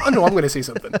 I know I'm going to say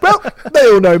something. Well, they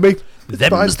all know me.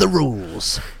 Them's the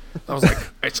rules. I was like,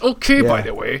 it's okay, by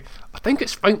the way. I think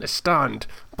it's fine to stand,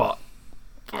 but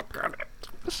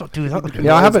let's not do that.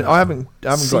 Yeah, I haven't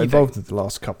got involved in the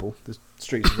last couple, the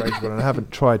Streets of Rage one, and I haven't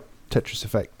tried Tetris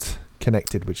Effect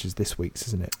Connected, which is this week's,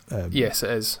 isn't it? Yes,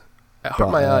 it is. It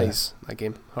hurt my eyes. That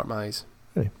game hurt my eyes.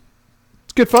 Really?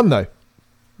 It's good fun though.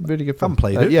 Really good fun.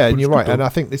 Played it. Yeah, and you're right. And I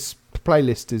think this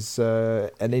playlist is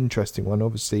an interesting one.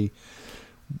 Obviously,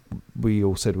 we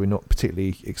all said we're not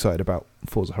particularly excited about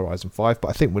Forza Horizon 5, but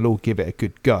I think we'll all give it a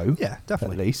good go. Yeah,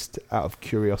 definitely. At least, out of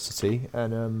curiosity.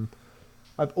 And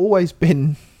I've always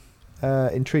been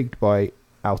intrigued by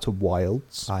Outer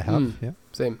Wilds. I have, yeah.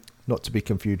 Same. Not to be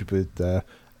confused with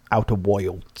Outer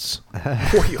Wilds.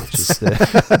 Wilds.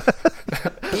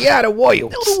 The Outer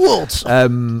Wilds. Outer Wilds.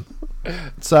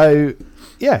 So,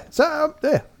 yeah. So,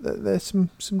 there's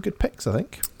some good picks, I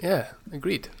think. Yeah,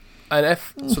 agreed. And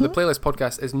so the playlist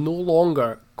podcast is no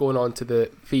longer going on to the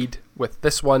feed with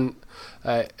this one.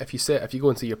 If you go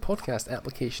into your podcast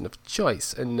application of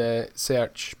choice and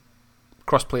search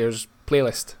Cross Players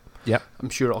playlist, I'm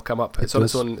sure it'll come up. It's on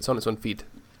its own feed.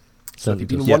 So if you've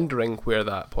been wondering where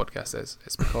that podcast is,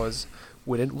 it's because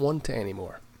we didn't want it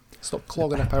anymore. Stop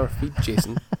clogging up our feed,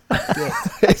 Jason.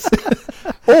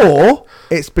 Or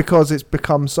it's because it's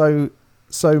become so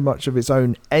much of its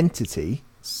own entity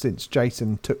since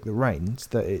Jason took the reins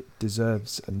that it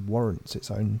deserves and warrants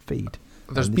its own feed.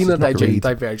 There's been a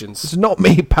divergence. It's not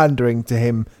me pandering to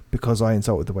him because I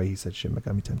insulted the way he said Shin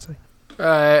Megami Tensei.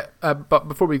 But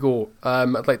before we go,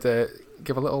 I'd like to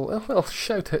give a little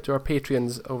shout out to our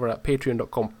Patreons over at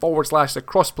patreon.com/the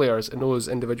crossplayers, and those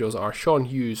individuals are Sean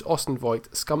Hughes, Austin Voigt,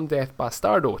 Scumdeath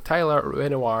Bastardo, Tyler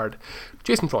Renoward,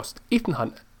 Jason Frost, Ethan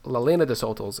Hunt, Lalena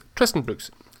DeSaltos, Tristan Brooks,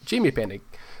 Jamie Penning,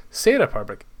 Sarah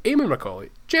Perbrick, Eamon Macaulay,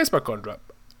 Jess Marcondra,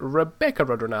 Rebecca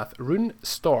Ruddernath, Rune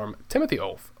Storm, Timothy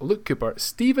Olf, Luke Cooper,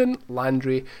 Stephen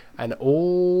Landry, and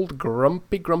old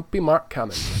grumpy Mark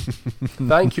Cameron.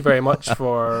 Thank you very much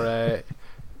for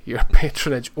your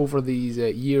patronage over these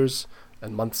years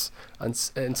and months,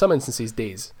 and in some instances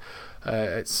days.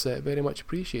 It's very much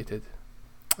appreciated.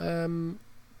 Ben,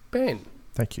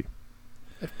 thank you.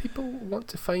 If people want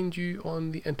to find you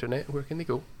on the internet, where can they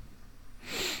go?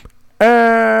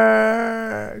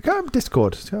 Come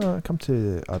Discord. Come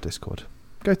to our Discord.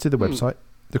 Go to the website,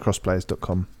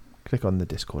 thecrossplayers.com. Click on the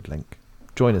Discord link.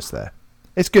 Join us there.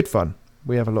 It's good fun.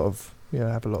 We have a lot of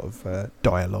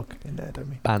dialogue in there, don't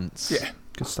we? Bants. Yeah,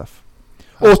 good stuff.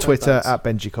 Or Twitter at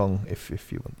Benji Kong if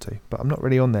you want to. But I'm not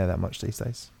really on there that much these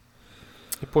days.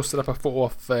 He posted up a photo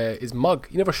of his mug.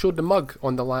 You never showed the mug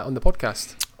on the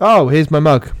podcast. Oh, here's my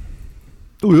mug.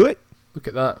 Look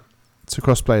at that. It's a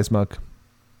Crossplayers mug.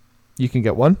 You can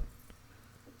get one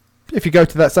if you go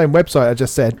to that same website I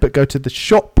just said, but go to the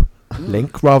shop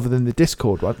link rather than the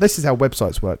Discord one, this is how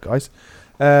websites work, guys,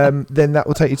 then that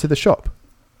will take you to the shop.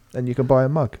 And you can buy a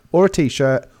mug or a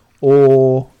T-shirt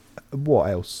or what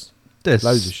else? There's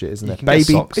loads of shit, isn't there?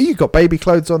 Baby, you've got baby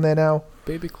clothes on there now.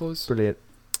 Baby clothes. Brilliant.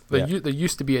 There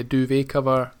used to be a duvet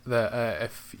cover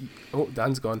that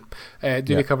Dan's gone.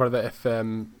 Duvet cover that if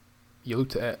you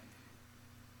looked at it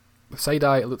with side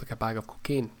eye, it looked like a bag of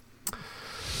cocaine.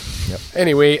 Yep.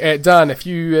 Anyway, Dan, if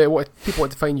you people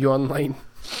want to find you online,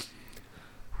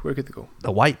 where could they go?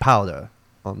 The White Powder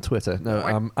on Twitter. No,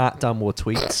 I'm at Danmore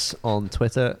Tweets on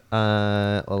Twitter.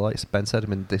 Or like Ben said,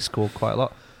 I'm in Discord quite a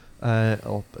lot.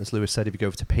 Or as Lewis said, if you go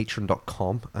over to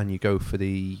patreon.com and you go for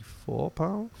the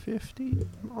 £4.50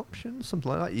 option, something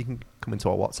like that, you can come into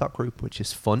our WhatsApp group, which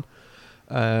is fun.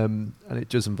 And it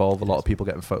does involve a lot of people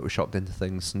getting photoshopped into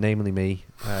things, namely me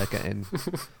getting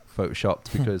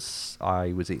photoshopped because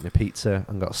I was eating a pizza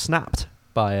and got snapped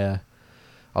by a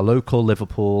local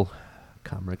Liverpool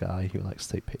camera guy who likes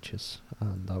to take pictures,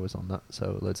 and I was on that.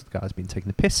 So loads of the guys have been taking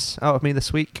the piss out of me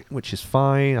this week, which is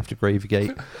fine after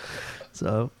Gravygate.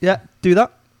 So yeah, do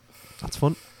that. That's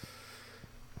fun.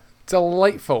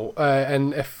 Delightful.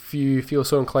 And if you feel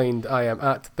so inclined, I am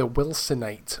at the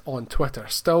Wilsonite on Twitter,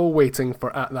 still waiting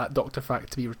for at that Dr.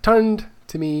 Fact to be returned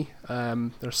to me.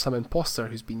 There's some imposter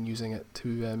who's been using it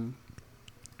to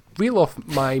reel off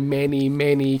my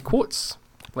many quotes.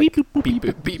 Like beep, beep,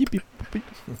 beep, beep, beep.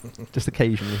 Just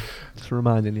occasionally, just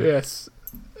reminding you. Yes,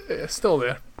 it's still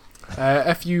there.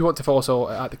 If you want to follow us all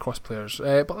at the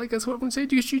Crossplayers, but like I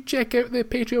said, you should check out the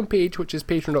Patreon page, which is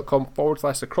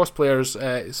patreon.com/the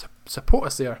Crossplayers. Support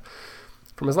us there.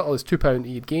 From as little as £2,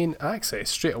 you'd gain access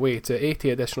straight away to 80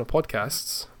 additional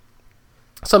podcasts.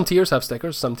 Some tiers have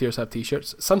stickers, some tiers have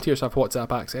t-shirts, some tiers have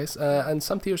WhatsApp access, and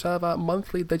some tiers have a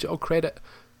monthly digital credit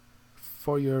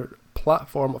for your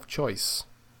platform of choice.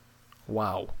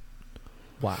 Wow.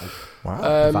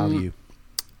 Value.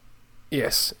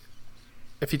 Yes.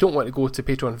 If you don't want to go to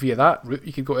Patreon via that route,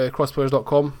 you could go to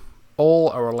crossplayers.com. All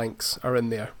our links are in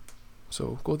there.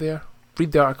 So go there,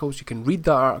 read the articles. You can read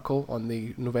that article on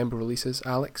the November releases.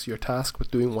 Alex, you're tasked with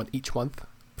doing one each month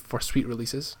for sweet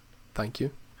releases. Thank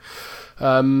you.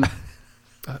 I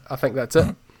think that's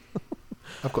it.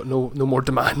 I've got no more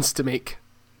demands to make.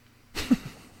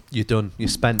 You're done. You're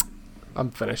spent. I'm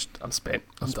finished. I'm spent.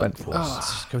 I'm spent done. for us.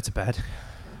 Just go to bed.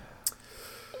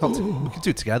 We can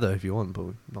do it together if you want,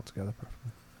 but not together,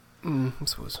 preferably. I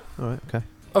suppose. All right, okay.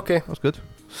 Okay. That's good.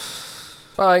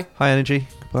 Bye. High energy.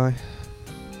 Goodbye.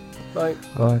 Bye.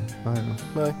 Bye. Bye.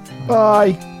 Bye.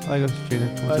 Bye. Bye, guys. Tune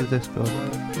in. Bye. What's this?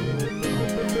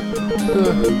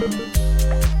 Go.